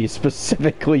happens to me,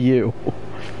 specifically you.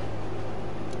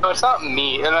 No, it's not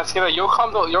me, and that's you'll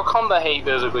come to hate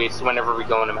basil geese whenever we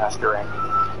go into Master Rank.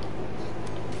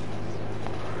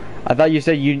 I thought you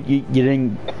said you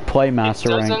didn't play Master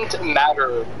Rank. It doesn't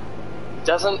matter.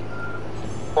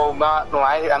 Well,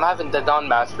 I haven't done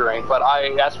Master Rank, but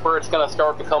that's where it's gonna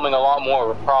start becoming a lot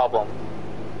more of a problem.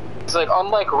 It's like,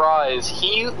 unlike Rise,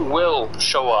 he will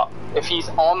show up. If he's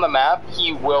on the map,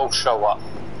 he will show up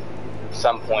at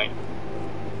some point.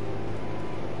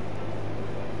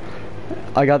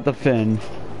 I got the fin.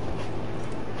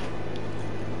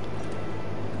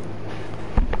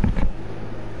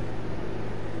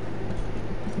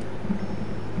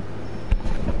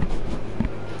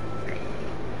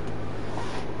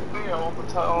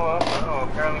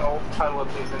 Apparently all the title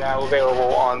updates are now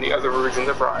available on the other versions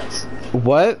of Rise.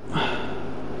 What?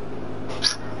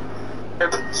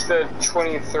 It's the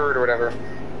 23rd or whatever.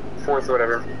 4th or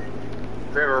whatever.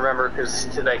 I don't remember, because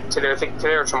today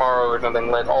or tomorrow or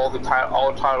something, like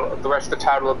the rest of the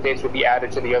title updates would be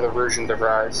added to the other versions of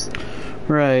Rise.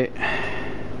 Right.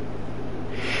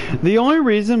 The only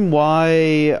reason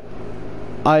why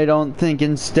I don't think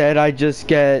instead I just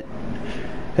get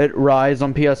hit Rise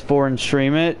on PS4 and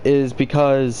stream it is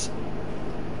because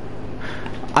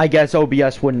I guess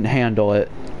OBS wouldn't handle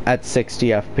it at 60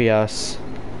 FPS.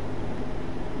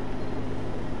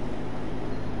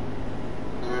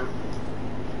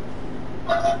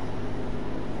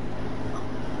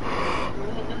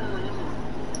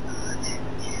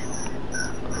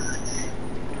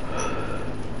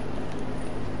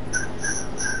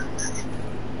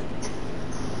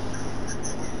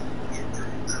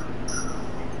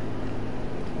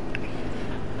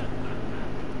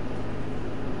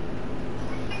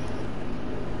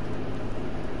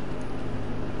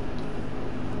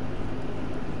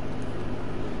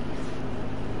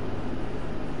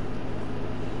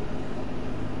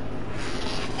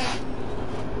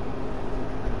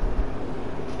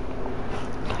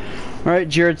 Alright,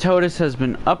 Giratotus has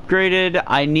been upgraded.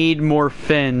 I need more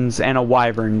fins and a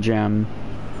wyvern gem.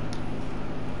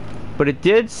 But it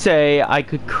did say I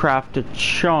could craft a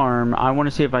charm. I want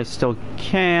to see if I still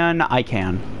can. I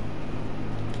can.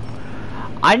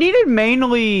 I needed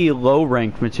mainly low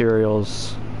rank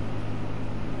materials.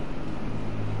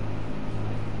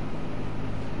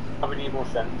 How many more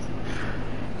cents?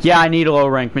 Yeah, I need low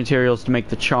rank materials to make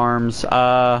the charms.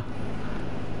 I'll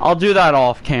do that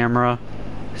off camera,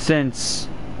 since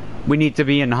we need to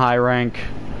be in high rank.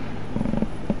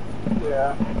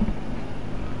 Yeah.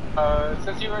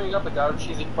 Since you already got the dog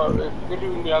cheesy part, we're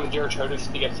doing the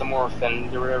Gerototus to get some more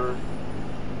fins or whatever.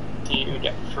 To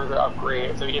get further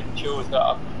upgrade, so we get the tools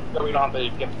up, so we don't have to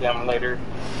get them later.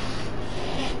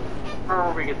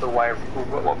 Or we get the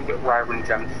what we get Wyvern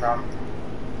gems from.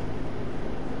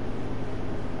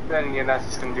 Then again, that's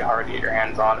just gonna be hard to get your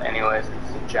hands on anyways,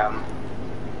 it's a gem.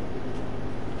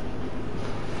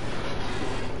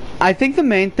 I think the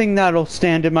main thing that'll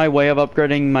stand in my way of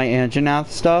upgrading my Anjanath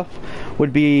stuff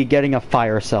would be getting a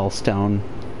fire cell stone.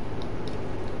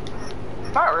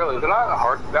 Not really, they're not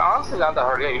hard. They're honestly not that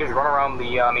hard. Yeah, you just run around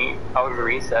the outer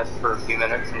recess for a few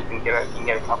minutes and you can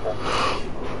get a couple.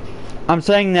 I'm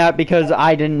saying that because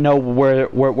I didn't know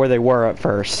where they were at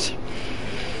first.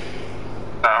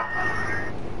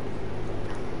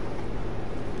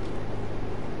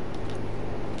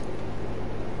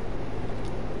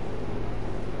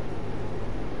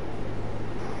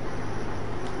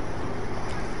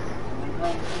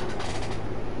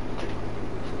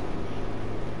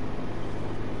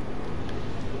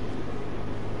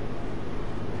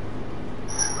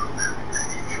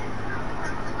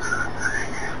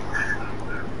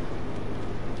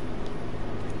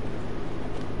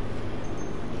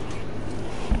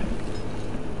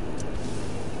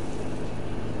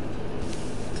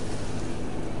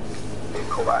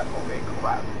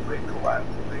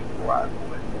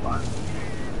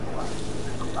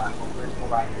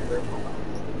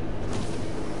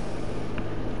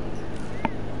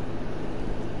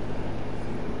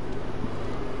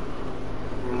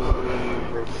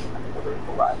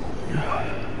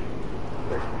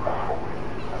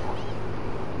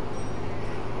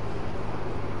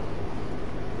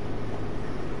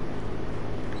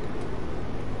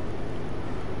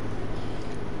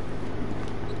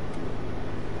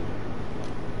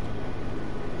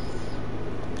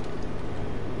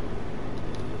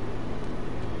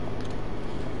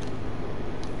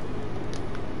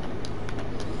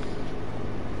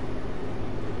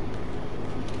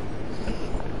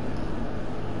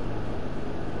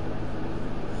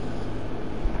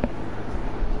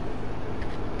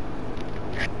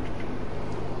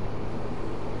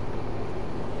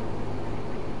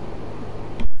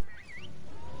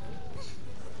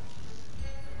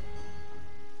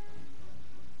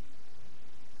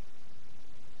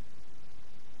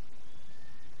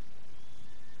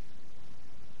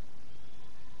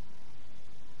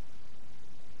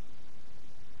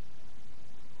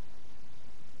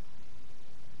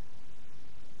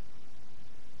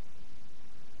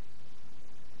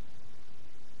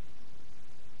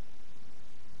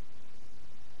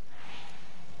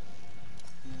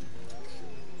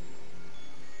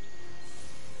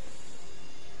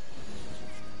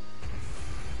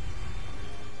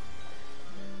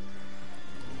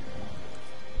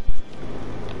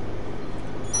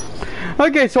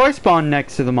 Okay, so I spawned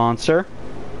next to the monster.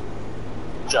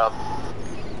 Good job.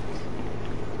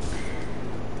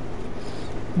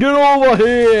 Get over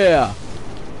here!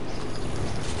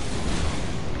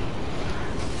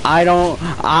 I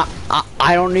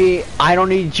don't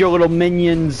need your little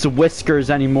minions'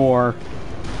 whiskers anymore.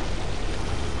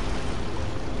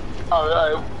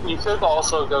 You could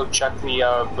also go check the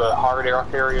hard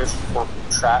areas for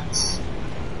tracks.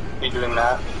 Be doing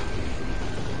that.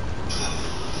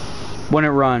 When it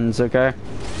runs, okay?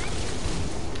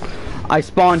 I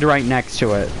spawned right next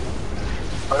to it.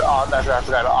 But actually, I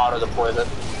forgot to auto-deploy it.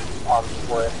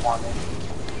 Auto-deploy it for me.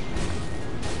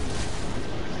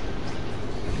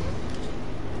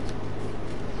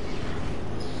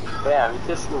 Damn, it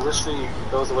just literally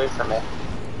goes away from it.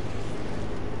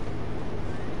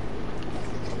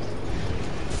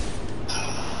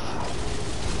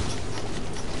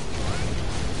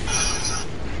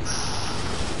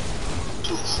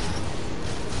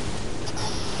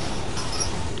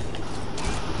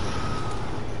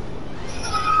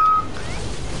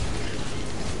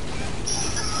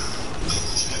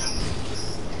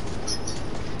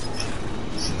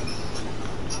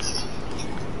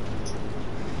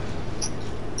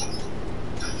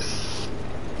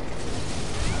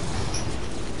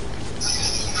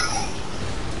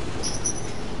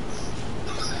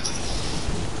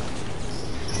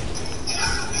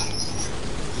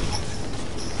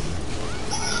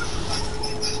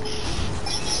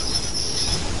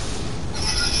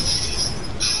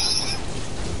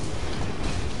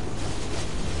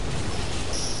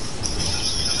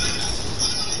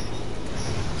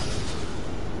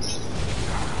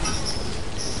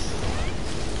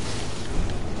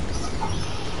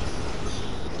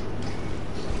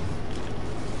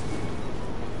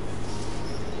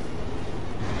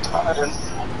 I didn't.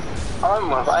 I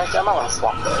might want to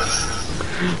swap those.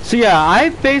 So yeah,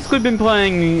 I've basically been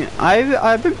playing.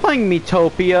 I've been playing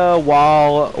Metopia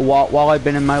while I've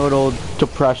been in my little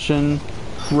depression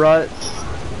rut.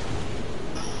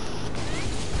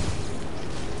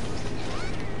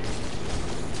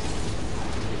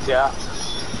 Yeah.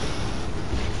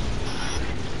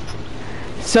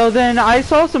 So then I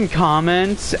saw some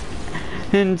comments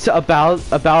and about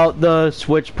the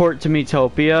Switch port to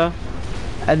Metopia,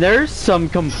 and there's some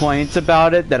complaints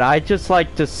about it that I just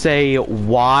like to say,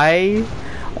 why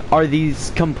are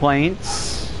these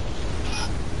complaints?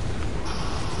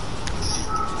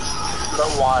 But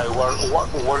why?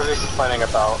 What are they complaining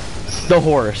about? The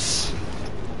horse.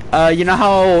 You know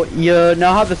how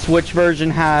the Switch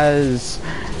version has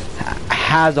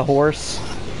a horse?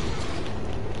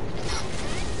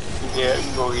 Yeah,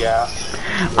 well, yeah.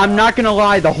 I'm not gonna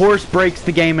lie, the horse breaks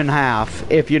the game in half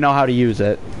if you know how to use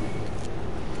it.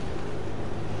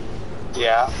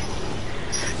 Yeah.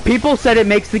 People said it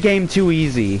makes the game too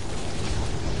easy.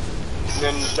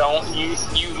 Then don't use.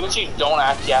 You literally don't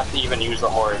actually have to even use the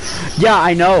horse. Yeah,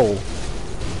 I know.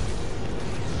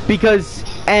 Because,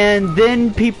 and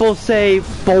then people say,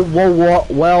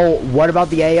 well, what about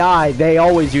the AI? They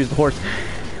always use the horse.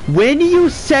 When you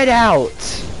set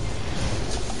out,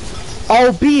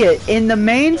 albeit in the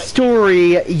main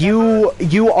story, you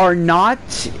are not,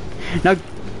 now,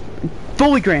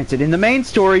 fully granted, in the main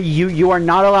story, you are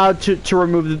not allowed to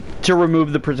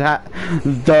remove the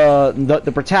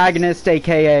protagonist,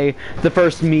 aka the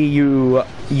first me you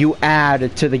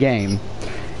add to the game,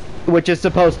 which is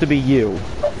supposed to be you.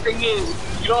 The thing is,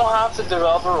 you don't have to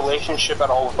develop a relationship at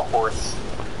all with the horse.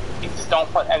 You just don't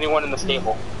put anyone in the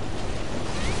stable.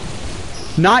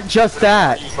 Not just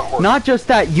that. Not just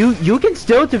that. You can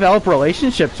still develop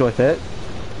relationships with it.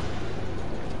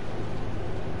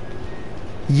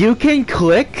 You can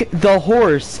click the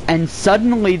horse and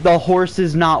suddenly the horse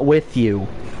is not with you.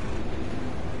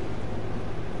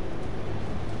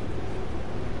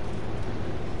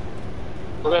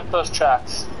 Look at those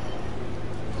tracks.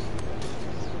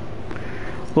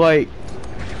 Like,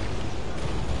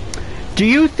 do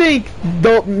you think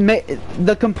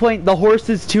the complaint the horse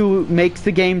is makes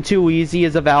the game too easy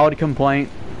is a valid complaint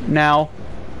now?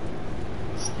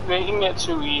 Making it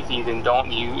too easy, then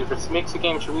don't use. If it makes the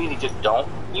game too easy, just don't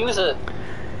use it.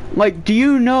 Like, do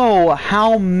you know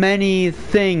how many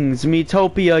things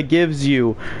Metopia gives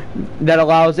you that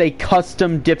allows a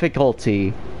custom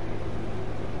difficulty?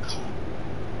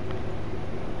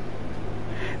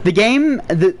 The game,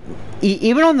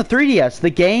 even on the 3DS,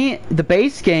 the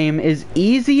base game is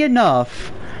easy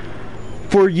enough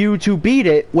for you to beat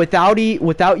it without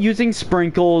using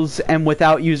sprinkles and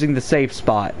without using the safe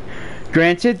spot.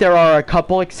 Granted, there are a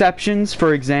couple exceptions.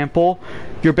 For example,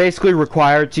 you're basically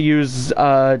required to use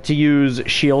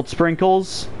shield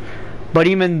sprinkles, but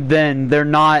even then, they're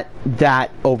not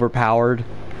that overpowered.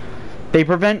 They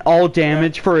prevent all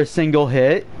damage for a single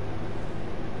hit.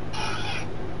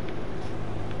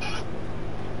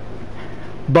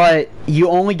 But you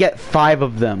only get 5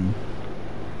 of them.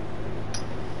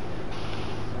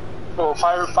 Well,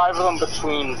 five of them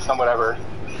between some whatever.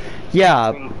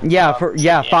 Yeah,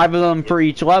 5 of them for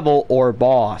each level or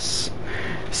boss.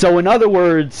 So in other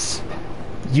words,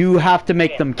 you have to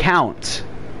make them count.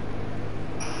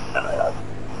 I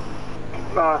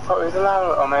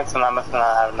must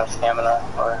not have enough stamina.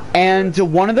 And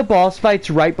one of the boss fights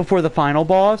right before the final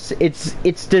boss,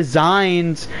 it's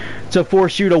designed to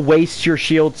force you to waste your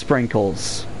shield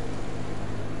sprinkles.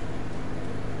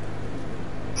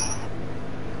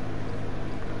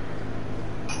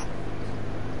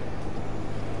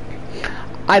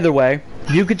 Either way,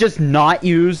 you could just not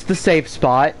use the safe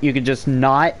spot. You could just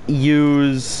not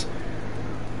use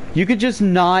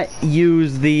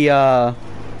the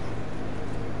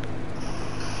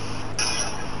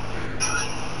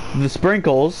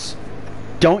sprinkles.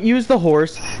 Don't use the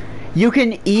horse. You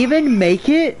can even make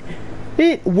it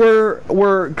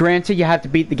where granted you have to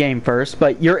beat the game first,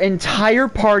 but your entire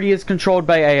party is controlled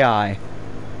by AI.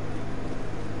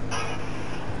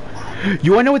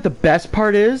 You wanna know what the best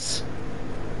part is?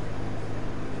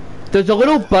 There's a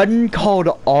little button called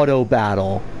Auto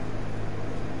Battle.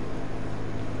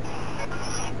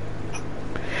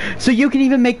 So you can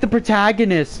even make the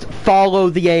protagonist follow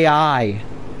the AI.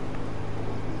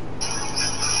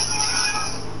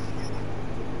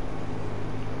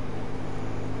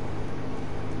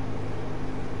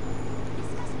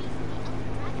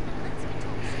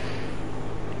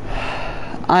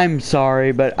 I'm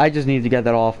sorry, but I just need to get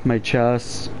that off my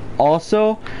chest.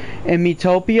 Also, in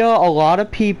Metopia, a lot of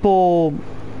people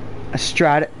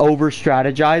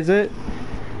over-strategize it.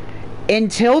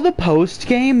 until the post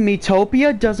game,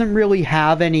 Miitopia doesn't really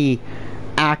have any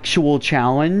actual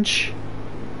challenge.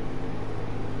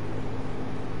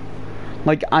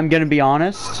 Like, I'm gonna be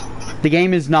honest, the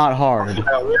game is not hard.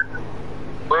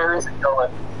 Where is it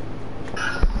going?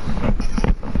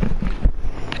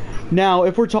 Now,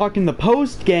 if we're talking the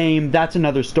post game, that's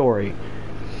another story.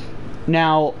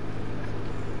 Now,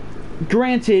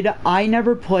 granted, I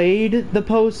never played the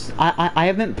post. I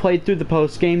haven't played through the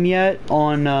post game yet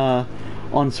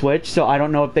on Switch, so I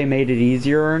don't know if they made it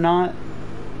easier or not.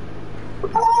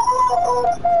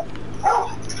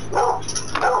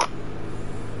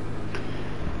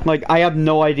 Like, I have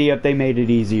no idea if they made it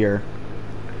easier.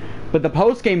 But the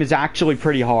post game is actually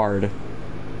pretty hard.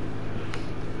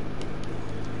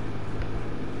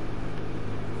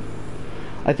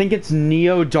 I think it's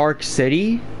Neo Dark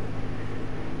City.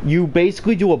 You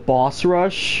basically do a boss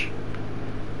rush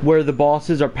where the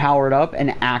bosses are powered up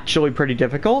and actually pretty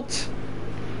difficult.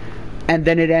 And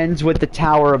then it ends with the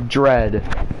Tower of Dread.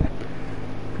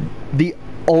 The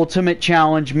ultimate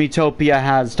challenge Miitopia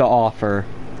has to offer.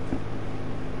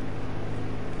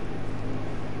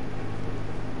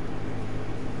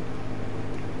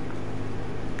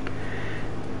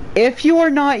 If you are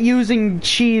not using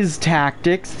cheese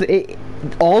tactics,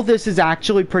 all this is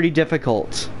actually pretty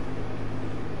difficult.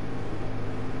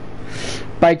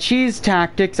 By cheese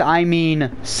tactics, I mean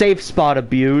safe spot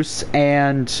abuse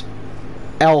and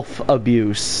elf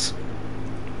abuse.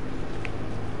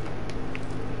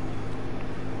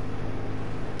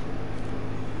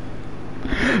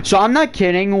 So I'm not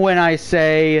kidding when I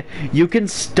say you can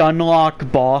stun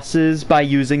lock bosses by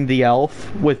using the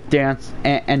elf with dance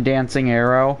and dancing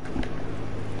arrow.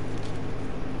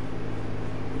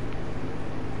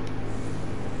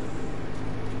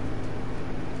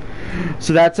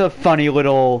 So that's a funny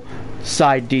little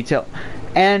side detail.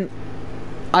 And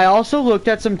I also looked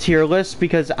at some tier lists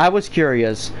because I was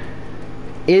curious.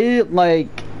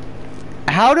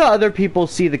 How do other people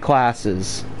see the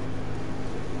classes?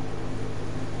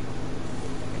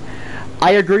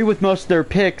 I agree with most of their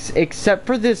picks, except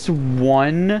for this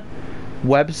one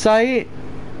website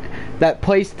that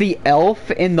placed the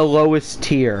elf in the lowest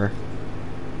tier.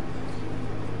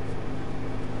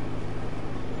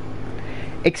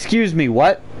 Excuse me,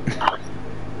 what?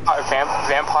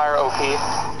 Vampire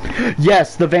OP?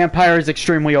 Yes, the vampire is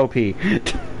extremely OP.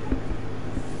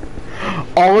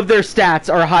 All of their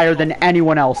stats are higher than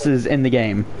anyone else's in the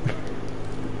game.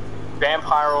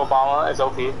 Vampire Obama is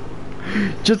OP.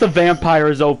 Just a vampire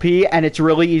is OP, and it's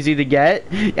really easy to get,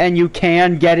 and you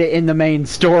can get it in the main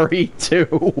story,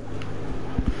 too.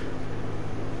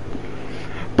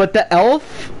 But the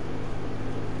elf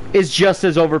is just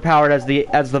as overpowered as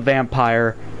the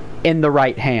vampire in the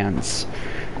right hands.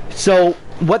 So,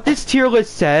 what this tier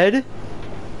list said,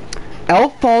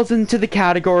 elf falls into the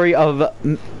category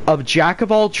of jack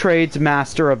of all trades,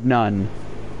 master of none.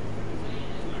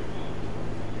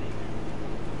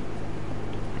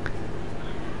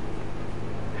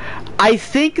 I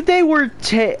think they were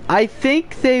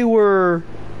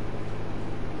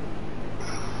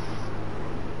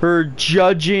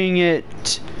judging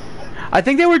it. I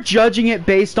think they were judging it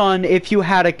based on if you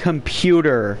had a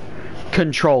computer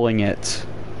controlling it.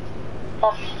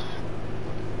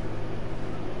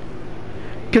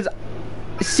 Because,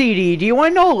 CD, do you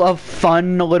want to know a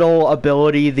fun little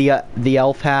ability the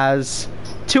elf has?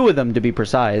 2 of them, to be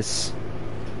precise.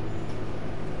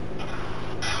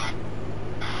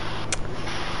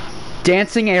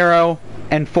 Dancing Arrow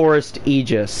and Forest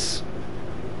Aegis.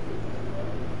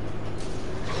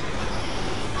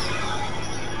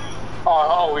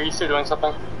 Oh, were you still doing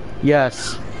something?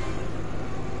 Yes.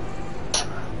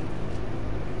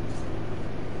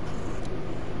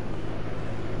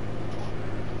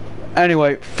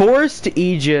 Anyway, Forest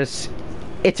Aegis,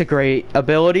 it's a great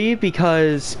ability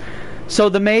because... So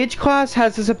the mage class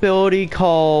has this ability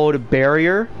called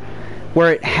Barrier,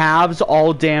 where it halves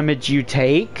all damage you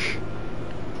take.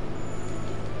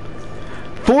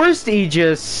 Forest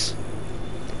Aegis,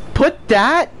 put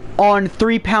that on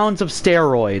 3 pounds of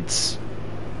steroids.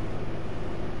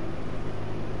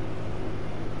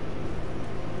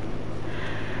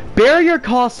 Barrier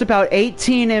costs about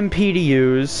 18 MP to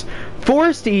use.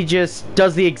 Forest Aegis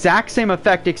does the exact same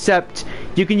effect, except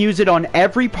you can use it on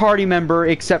every party member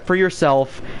except for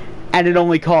yourself, and it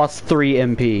only costs 3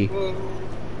 MP.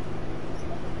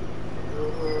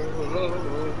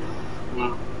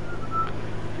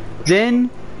 Then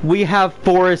we have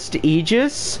Forest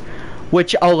Aegis,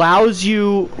 which allows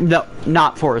you... No,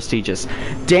 not Forest Aegis.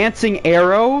 Dancing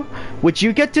Arrow, which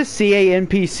you get to see a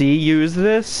NPC use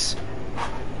this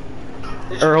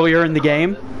earlier in the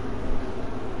game.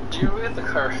 Did you hit the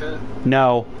carpet?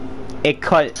 No. It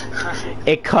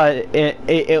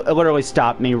literally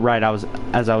stopped me right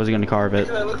as I was gonna carve it.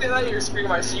 I looked at your screen,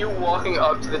 I see you walking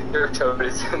up to the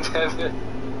Ceratodes, and then...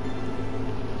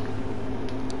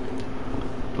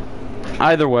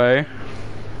 Either way.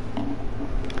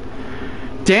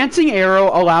 Dancing Arrow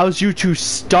allows you to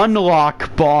stun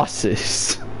lock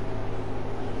bosses.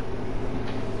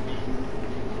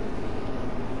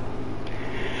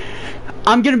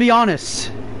 I'm gonna be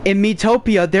honest. In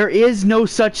Miitopia, there is no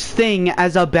such thing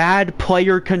as a bad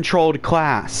player-controlled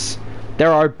class.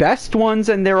 There are best ones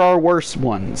and there are worse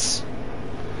ones.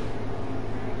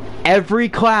 Every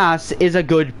class is a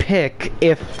good pick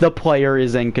if the player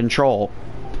is in control.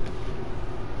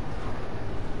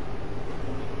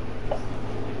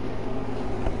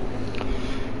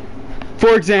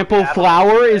 For example,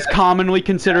 Flower is commonly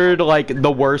considered like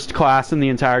the worst class in the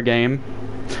entire game.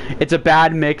 It's a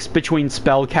bad mix between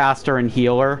Spellcaster and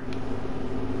Healer.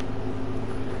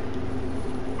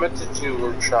 What did you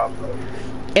workshop?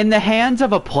 In the hands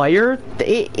of a player,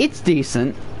 it's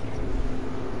decent.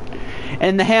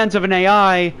 In the hands of an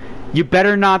AI, you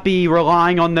better not be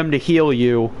relying on them to heal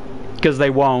you, because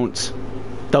they won't.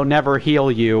 They'll never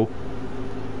heal you.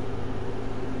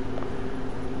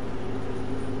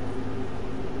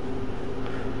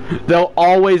 They'll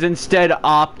always instead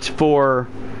opt for,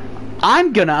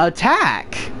 I'm gonna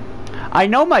attack. I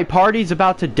know my party's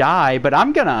about to die, but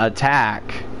I'm gonna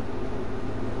attack.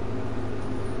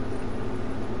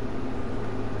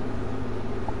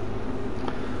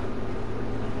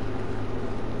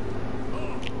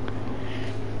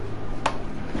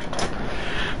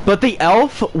 But the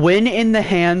elf, when in the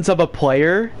hands of a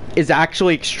player, is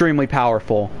actually extremely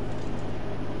powerful.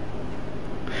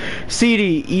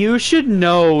 CD, you should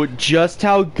know just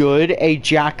how good a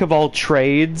jack of all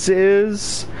trades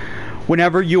is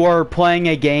whenever you are playing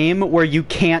a game where you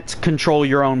can't control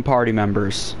your own party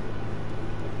members.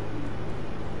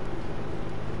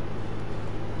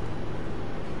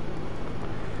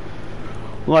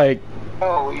 Like...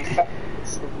 Oh,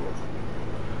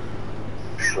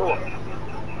 sure.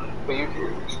 But you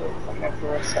can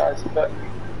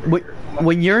but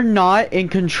when you're not in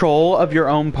control of your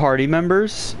own party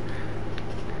members,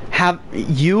 have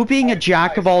you being a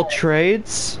jack of all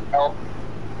trades?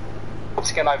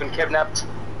 Again, I've been kidnapped.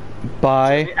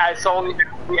 By? I saw the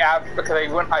because I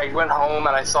went home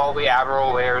and I saw the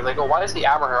admiral there. Like, oh, why is the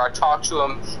admiral here? I talked to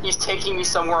him. He's taking me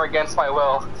somewhere against my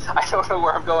will. I don't know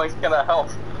where I'm going. He's gonna help.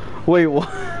 Wait, what?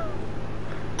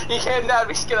 He kidnapped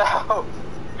me. He's gonna help.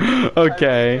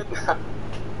 Okay.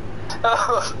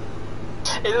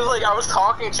 It was like I was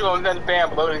talking to him, then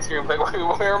bam, loading screen. Like,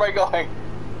 where am I going?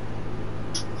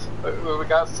 We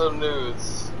got some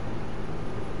news.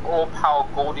 Old pal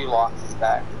Goldilocks is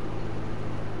back.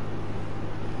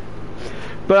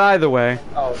 But either way,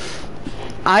 oh.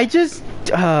 I just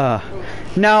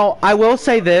now I will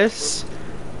say this: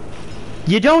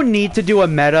 you don't need to do a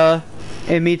meta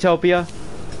in Miitopia.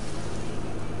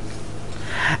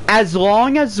 As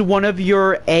long as one of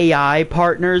your AI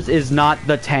partners is not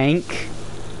the tank,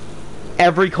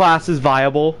 every class is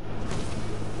viable.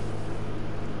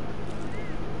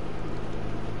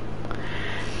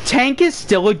 Tank is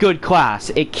still a good class.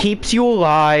 It keeps you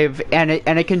alive, and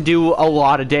it can do a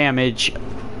lot of damage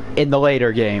in the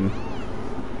later game.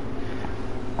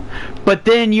 But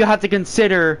then you have to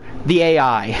consider the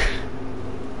AI.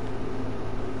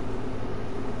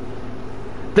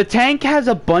 The tank has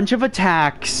a bunch of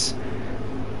attacks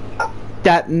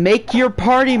that make your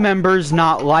party members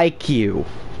not like you.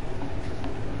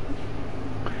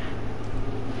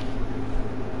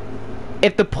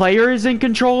 If the player is in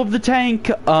control of the tank,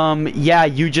 yeah,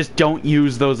 you just don't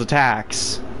use those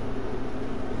attacks.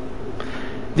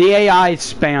 The AI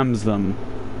spams them,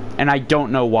 and I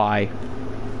don't know why.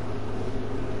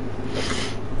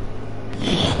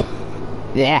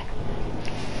 Yeah.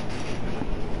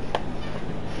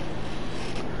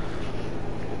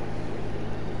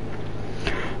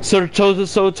 So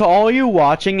to all you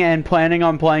watching and planning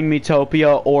on playing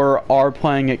Miitopia or are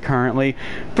playing it currently,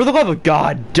 for the love of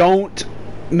God, don't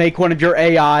make one of your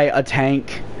AI a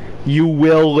tank. You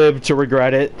will live to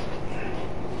regret it.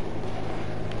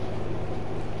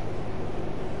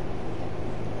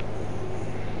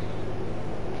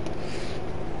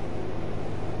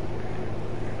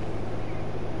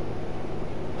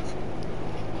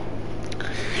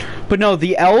 But no,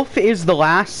 the elf is the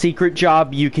last secret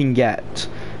job you can get.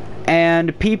 And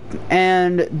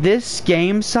this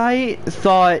game site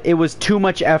thought it was too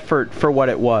much effort for what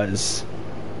it was.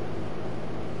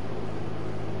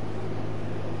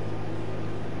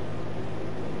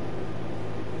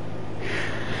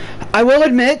 I will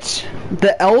admit,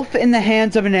 The elf in the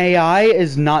hands of an AI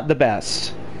is not the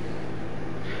best.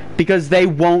 Because they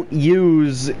won't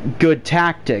use good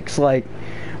tactics. Like,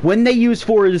 when they use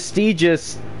Forest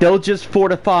Aegis, they'll just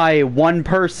fortify one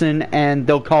person and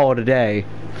they'll call it a day.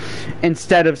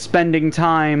 Instead of spending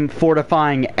time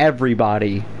fortifying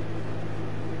everybody.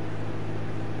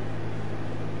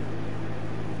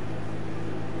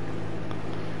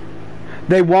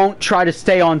 They won't try to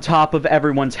stay on top of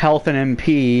everyone's health and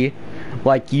MP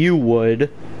like you would.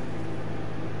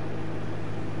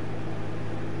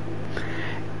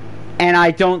 And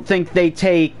I don't think they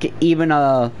take even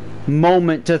a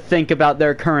moment to think about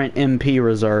their current MP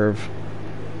reserve.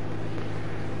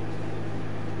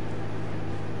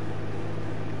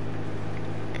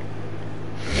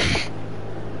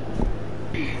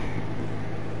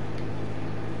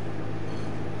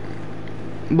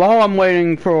 While I'm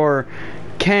waiting for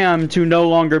Cam to no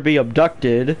longer be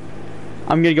abducted,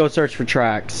 I'm gonna go search for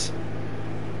tracks.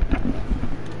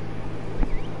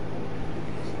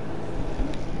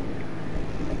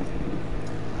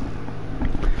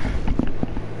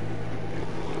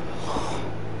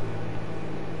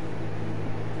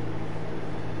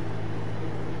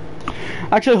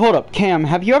 Actually, hold up. Cam,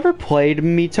 have you ever played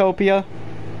Miitopia?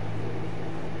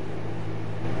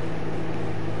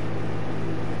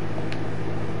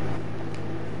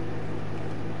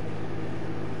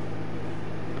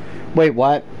 Wait,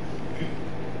 what?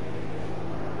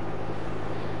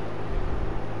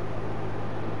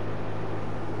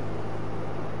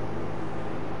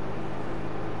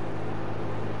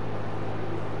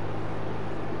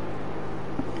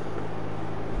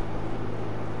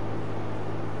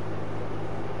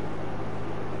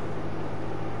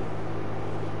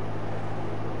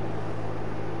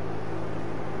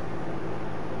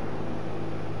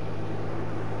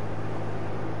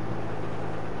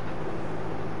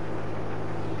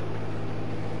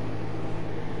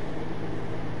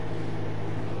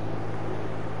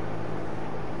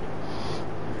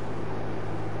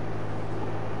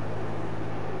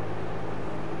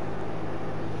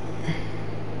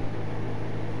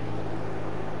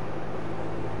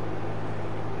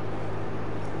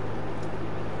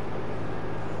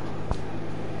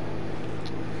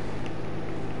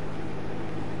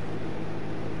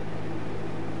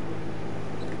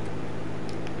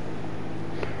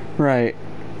 Right,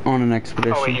 on an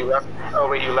expedition. Oh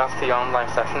wait, you left the online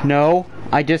session? No,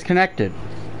 I disconnected.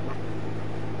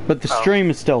 But the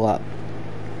stream is still up.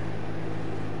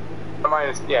 Mine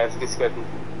is, yeah, it's good.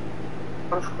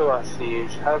 What's the last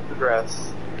siege? How to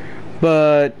progress?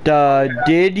 But,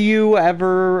 have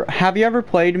you ever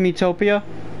played Miitopia?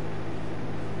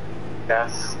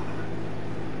 Yes.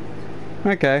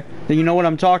 Okay, then you know what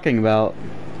I'm talking about.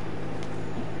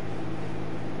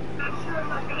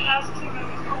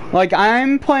 Like,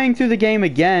 I'm playing through the game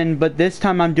again, but this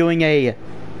time I'm doing a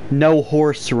no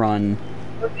horse run.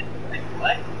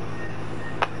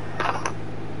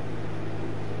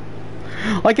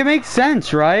 Like, it makes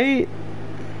sense, right?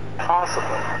 Possibly.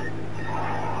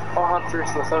 All hunters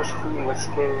and social food with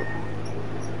skin.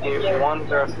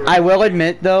 I will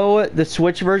admit, though, the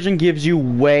Switch version gives you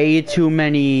way too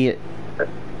many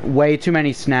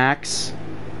snacks.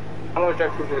 How much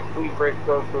actually did the food break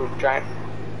go through giant?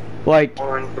 Like,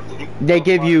 they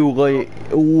give you, like,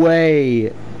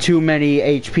 way too many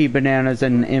HP bananas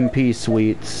and MP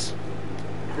sweets.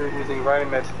 Using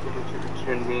vitamin to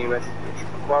being investigation.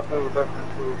 Cooperating with other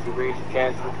foods to raise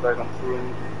cancer, like on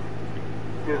food.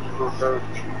 Physical approach.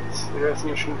 The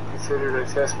investigation should be considered a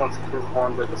test once the proof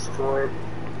forms are destroyed.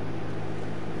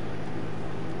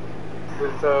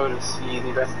 Good though to see the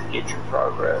investigation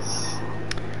progress.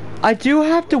 I do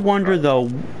have to wonder, though,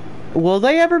 will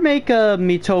they ever make a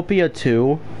Miitopia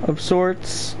 2 of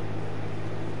sorts?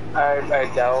 I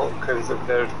doubt, because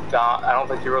there's not, I don't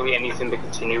think there's really anything to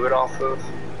continue it off of.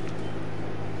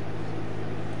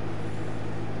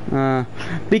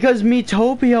 Because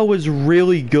Miitopia was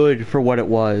really good for what it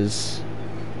was.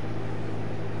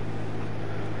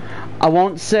 I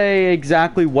won't say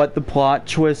exactly what the plot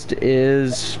twist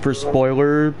is for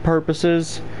spoiler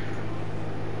purposes,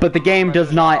 but the game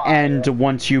does not end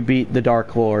once you beat the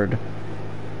Dark Lord.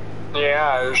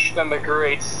 Yeah, then the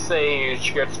great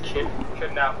sage gets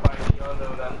kidnapped by the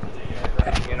unknown entity,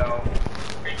 and then, you know,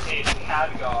 retains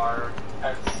Khadgar,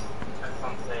 as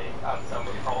some say, some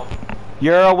would call it.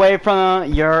 You're away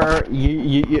from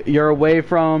you're away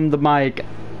from the mic.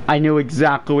 I knew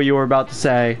exactly what you were about to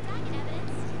say.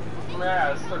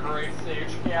 Yeah, it's the great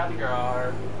sage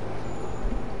Khadgar.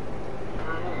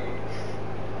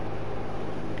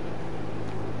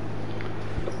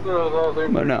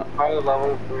 But no.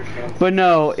 But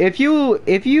no, if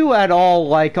you at all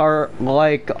like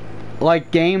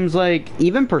like games like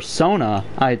even Persona,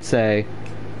 I'd say.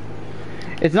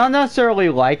 It's not necessarily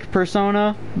like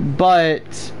Persona,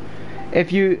 but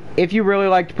if you really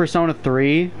liked Persona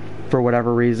 3 for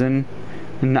whatever reason,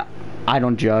 I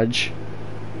don't judge.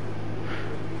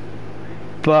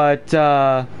 But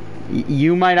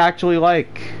you might actually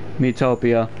like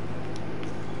Miitopia.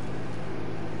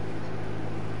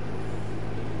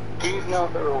 Do you know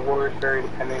if the rewards vary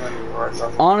depending on your art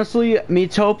level? Honestly,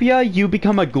 Miitopia, you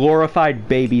become a glorified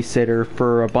babysitter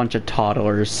for a bunch of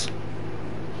toddlers.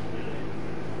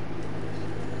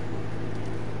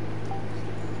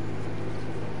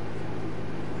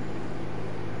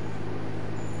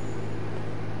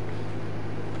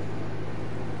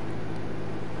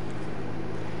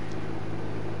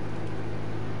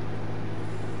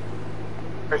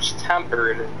 It's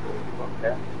tempered.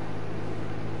 Okay.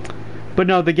 But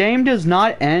no, the game does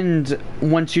not end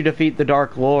once you defeat the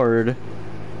Dark Lord.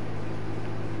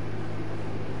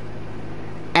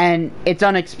 And it's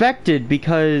unexpected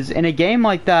because in a game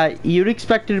like that, you'd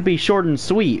expect it to be short and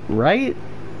sweet, right?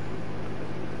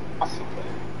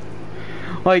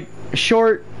 Like,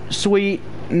 short, sweet,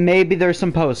 maybe there's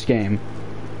some post-game.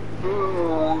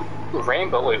 New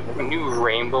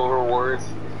rainbow rewards.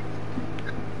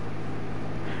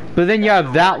 But then you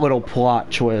have that little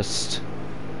plot twist.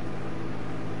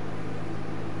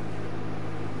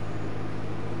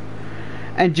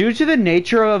 And due to the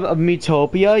nature of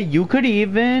Miitopia, you could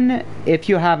even, if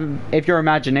your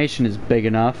imagination is big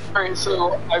enough. Alright,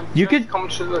 so You could come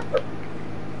to the.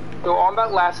 So on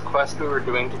that last quest we were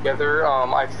doing together,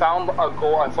 I found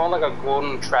like a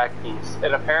golden track piece,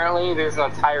 and apparently there's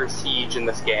an entire siege in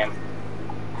this game.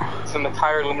 It's an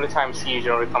entire limited time siege. It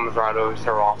only comes around every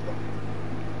so often.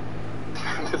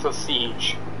 There's a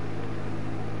siege.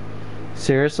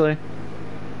 Seriously?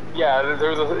 Yeah,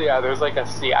 there's like a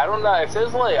siege. I don't know. It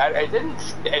says like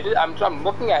I'm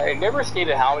looking at it. It never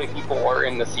stated how many people are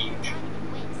in the siege.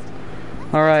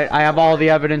 All right, I have all the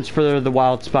evidence for the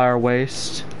Wildspire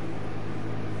Waste.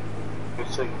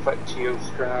 So you can fight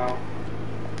Teostra now.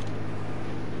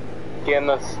 Again,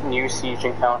 this new siege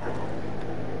encounter.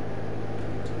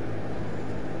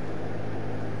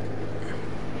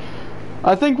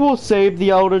 I think we'll save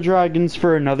the Elder Dragons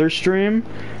for another stream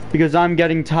because I'm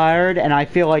getting tired and I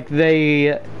feel like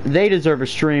they deserve a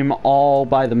stream all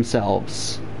by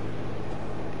themselves.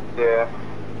 Yeah.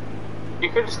 You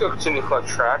could just go continue to collect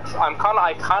tracks. I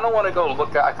kind of want to go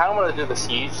look at. I kind of want to do the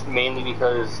siege mainly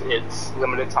because it's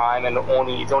limited time and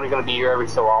it's only going to be here every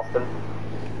so often.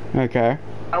 Okay.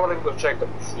 I want to go check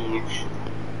out the siege.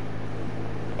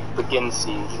 Begin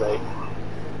siege, right?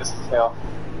 Just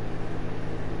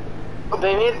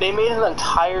They made an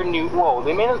entire new. Whoa!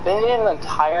 They made an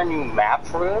entire new map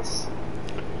for this.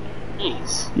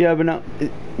 Jeez. Yeah,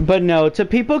 but no. To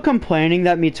people complaining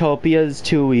that Miitopia is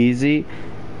too easy,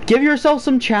 give yourself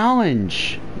some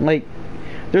challenge. Like,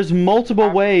 there's multiple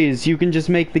ways you can just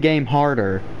make the game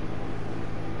harder.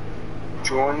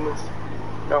 Join this.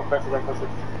 No,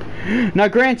 Now,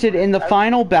 granted, in the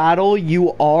final battle,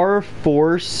 you are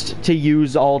forced to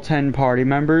use all 10 party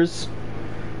members,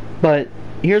 but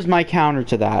here's my counter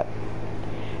to that.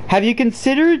 Have you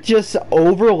considered just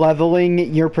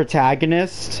over-leveling your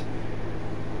protagonist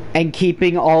and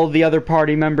keeping all the other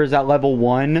party members at level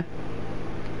 1?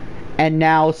 And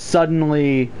now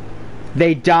suddenly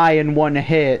they die in one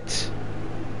hit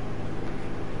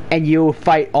and you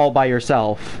fight all by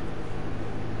yourself.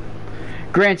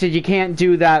 Granted, you can't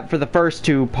do that for the first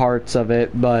two parts of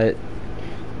it, but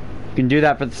you can do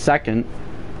that for the second.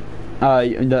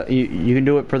 You can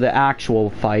do it for the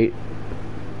actual fight.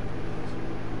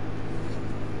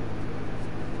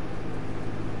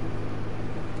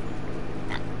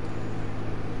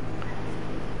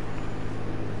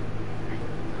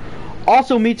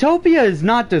 Also, Miitopia is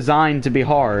not designed to be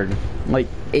hard. Like,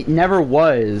 it never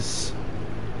was.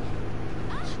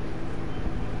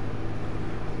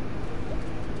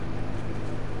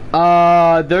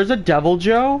 There's a Devil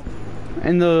Joe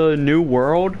in the new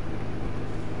world.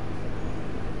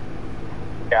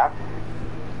 Yeah.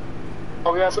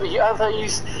 Oh yeah, so I thought you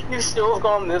still have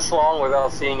gone this long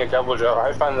without seeing a Devil Joe.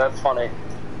 I find that funny.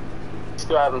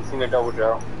 Still haven't seen a Devil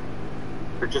Joe.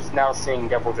 You're just now seeing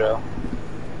Devil Joe.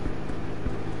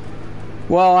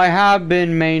 Well, I have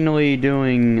been mainly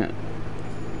doing.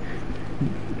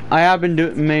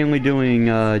 Mainly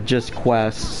doing just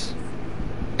quests,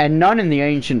 and none in the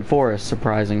Ancient Forest,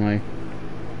 surprisingly.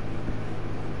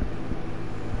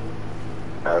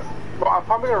 Well, I'm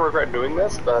probably gonna regret doing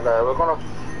this, but we're gonna,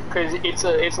 because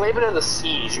it's labeled as a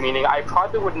siege, meaning I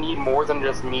probably would need more than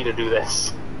just me to do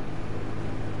this.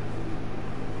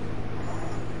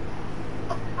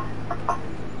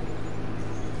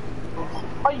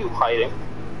 Why are you hiding?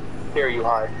 There you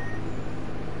hide.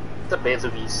 The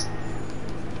Bezugies.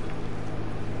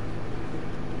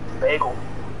 Bagel.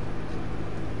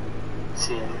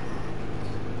 See.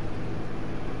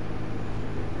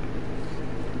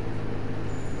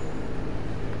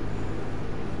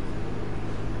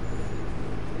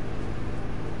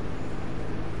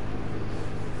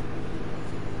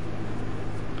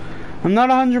 I'm not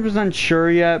 100% sure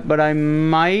yet, but I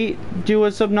might do a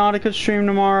Subnautica stream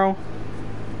tomorrow.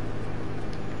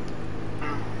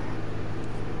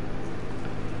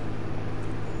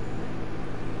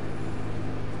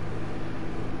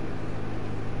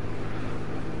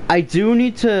 I do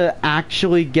need to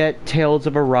actually get Tales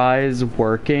of Arise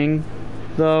working,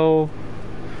 though,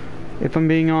 if I'm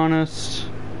being honest.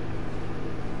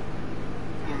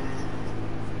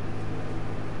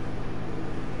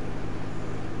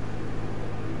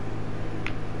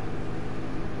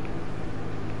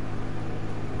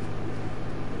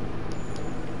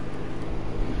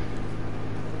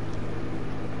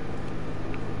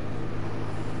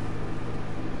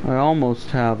 I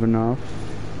almost have enough.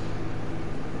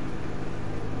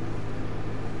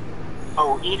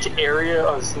 Oh, each area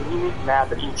of this unique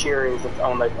map, and each area is its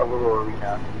own like a little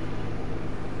arena.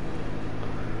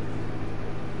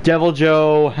 Devil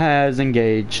Joe has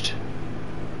engaged.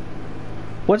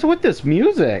 What's with this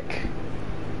music?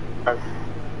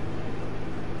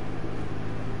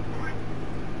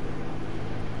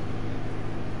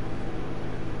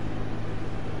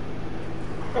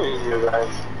 You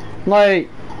guys. Like,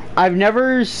 I've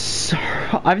never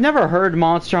heard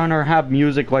Monster Hunter have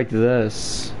music like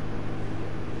this.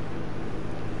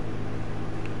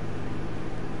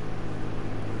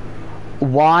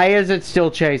 Why is it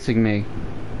still chasing me?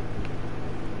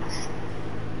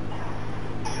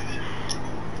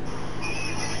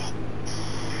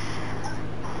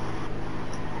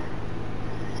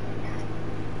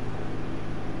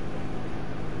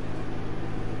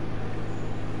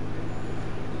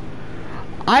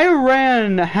 I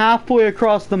ran halfway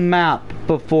across the map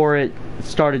before it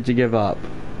started to give up.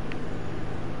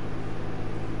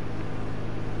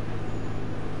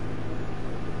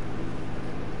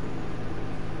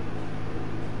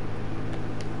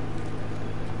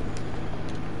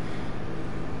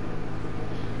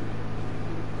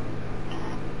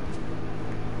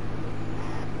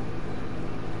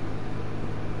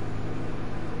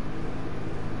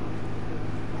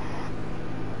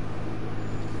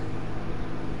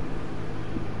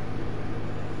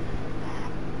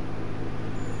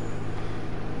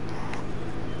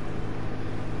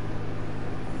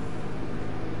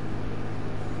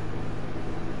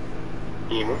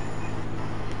 Even.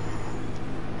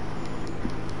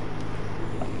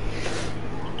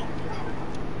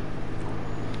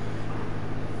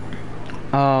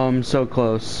 So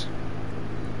close.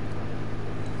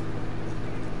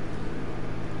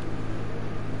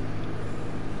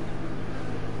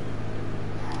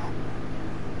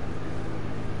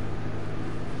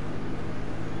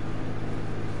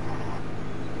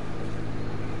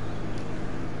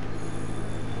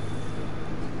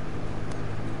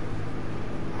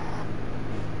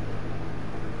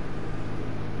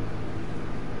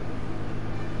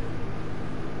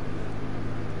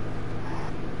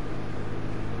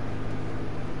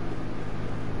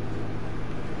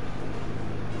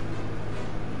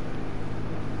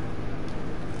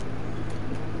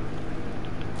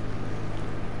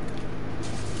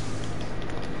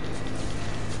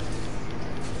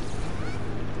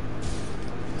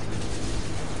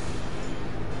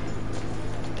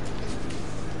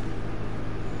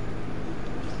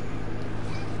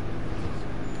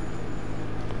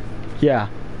 Yeah,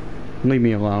 leave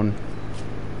me alone.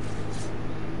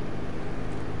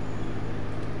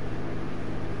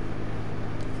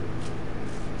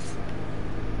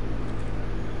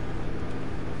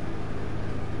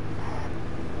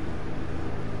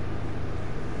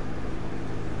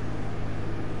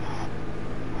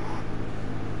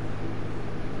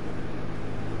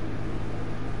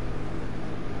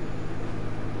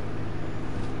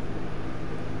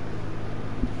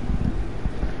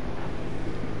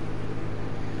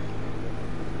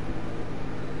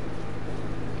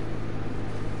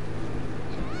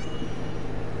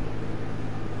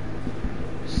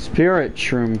 Spirit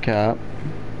Shroom Cap.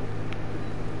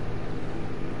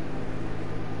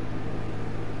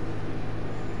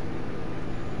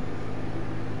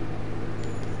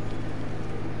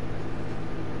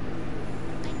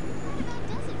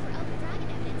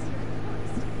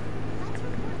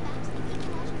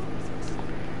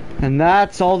 And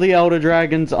that's all the Elder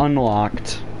Dragons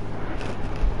unlocked.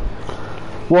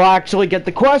 We'll actually get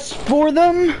the quest for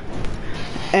them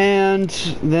And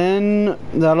then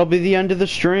that'll be the end of the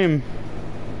stream.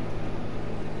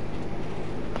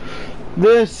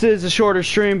 This is a shorter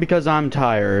stream because I'm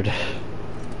tired.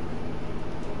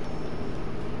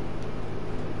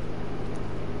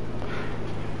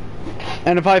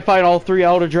 And if I fight all 3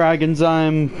 Elder Dragons,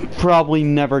 I'm probably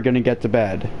never gonna get to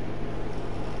bed.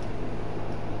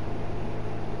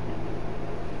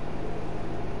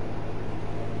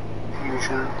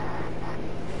 Confusion.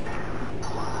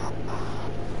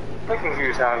 I'm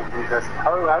confused how because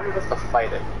how are we supposed to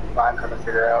fight it? I'm trying to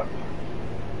figure out.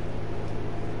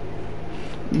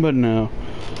 But no.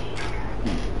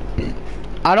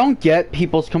 I don't get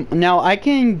people's now I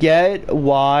can get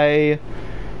why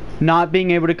not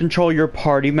being able to control your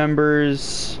party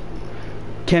members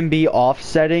can be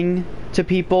offsetting to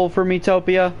people for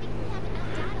Metopia.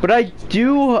 But I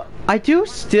do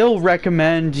still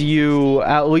recommend you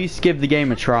at least give the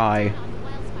game a try.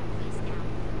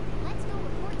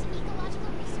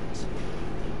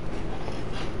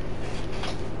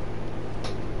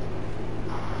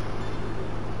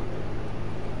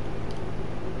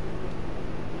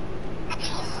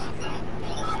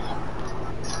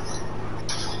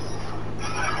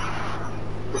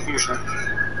 Confusion.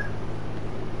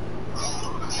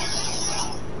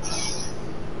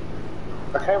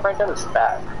 Okay, right there is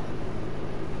bad.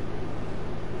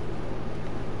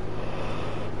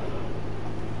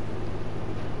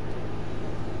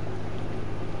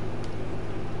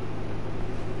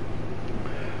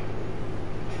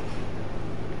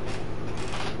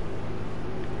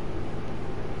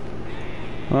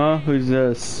 Huh? Who's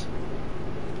this?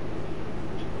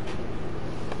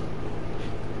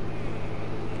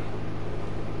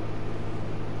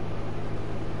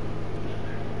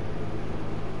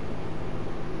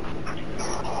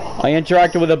 I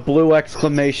interacted with a blue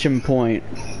exclamation point.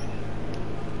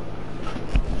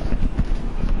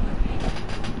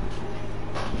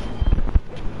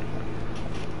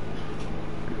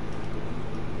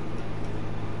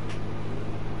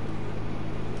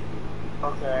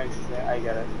 Okay, I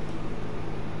get it.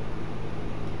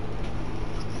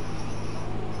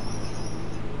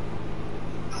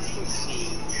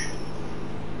 Siege.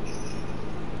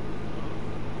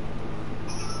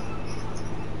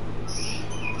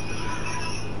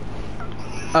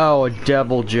 Oh, a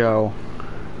Devil Joe.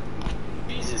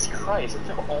 Jesus Christ, it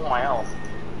took all my health.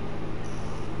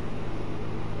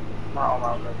 Not all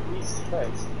my health, but Jesus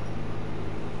Christ.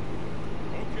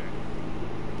 Okay.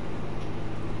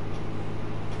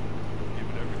 Give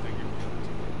it everything you've got.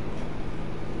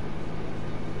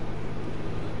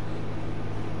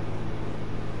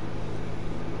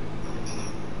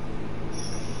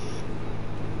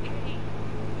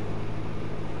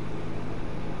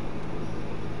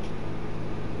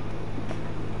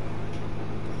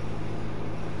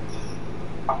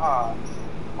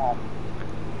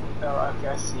 Okay,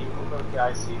 I see. Okay,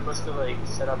 I see. You're supposed to like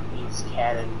set up these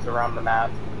cannons around the map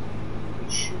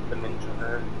and shoot them into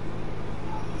her.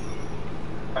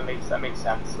 That makes sense,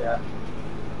 yeah.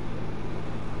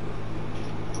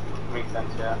 That makes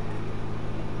sense, yeah.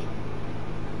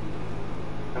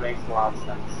 That makes a lot of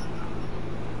sense.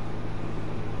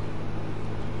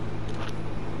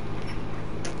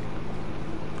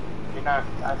 You know,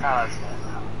 I kind of understand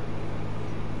now.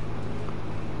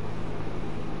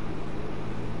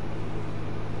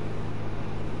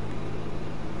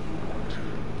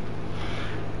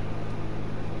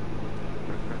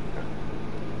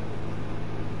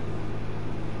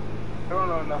 I don't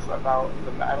know enough about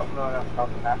the map. I don't know enough about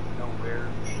the map to know where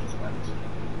she's went.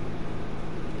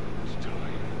 It's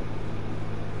time.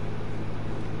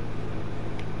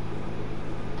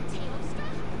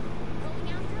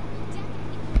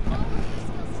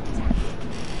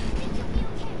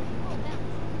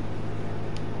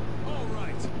 All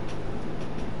right.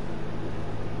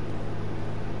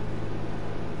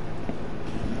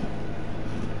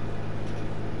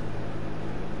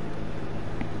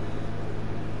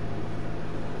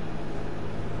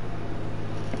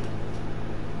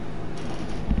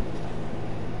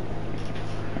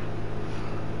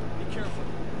 Be careful.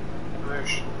 There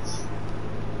she is.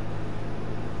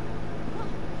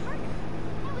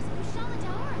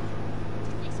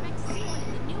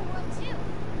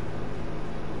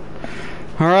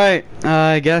 Alright,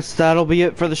 I guess that'll be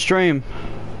it for the stream.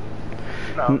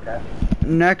 No, okay.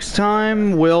 Next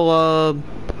time, we'll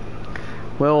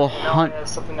hunt.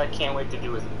 That's something I can't wait to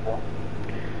do with people.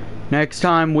 Next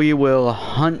time, we will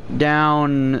hunt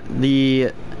down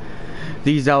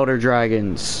these Elder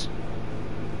Dragons.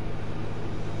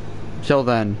 Till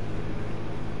then.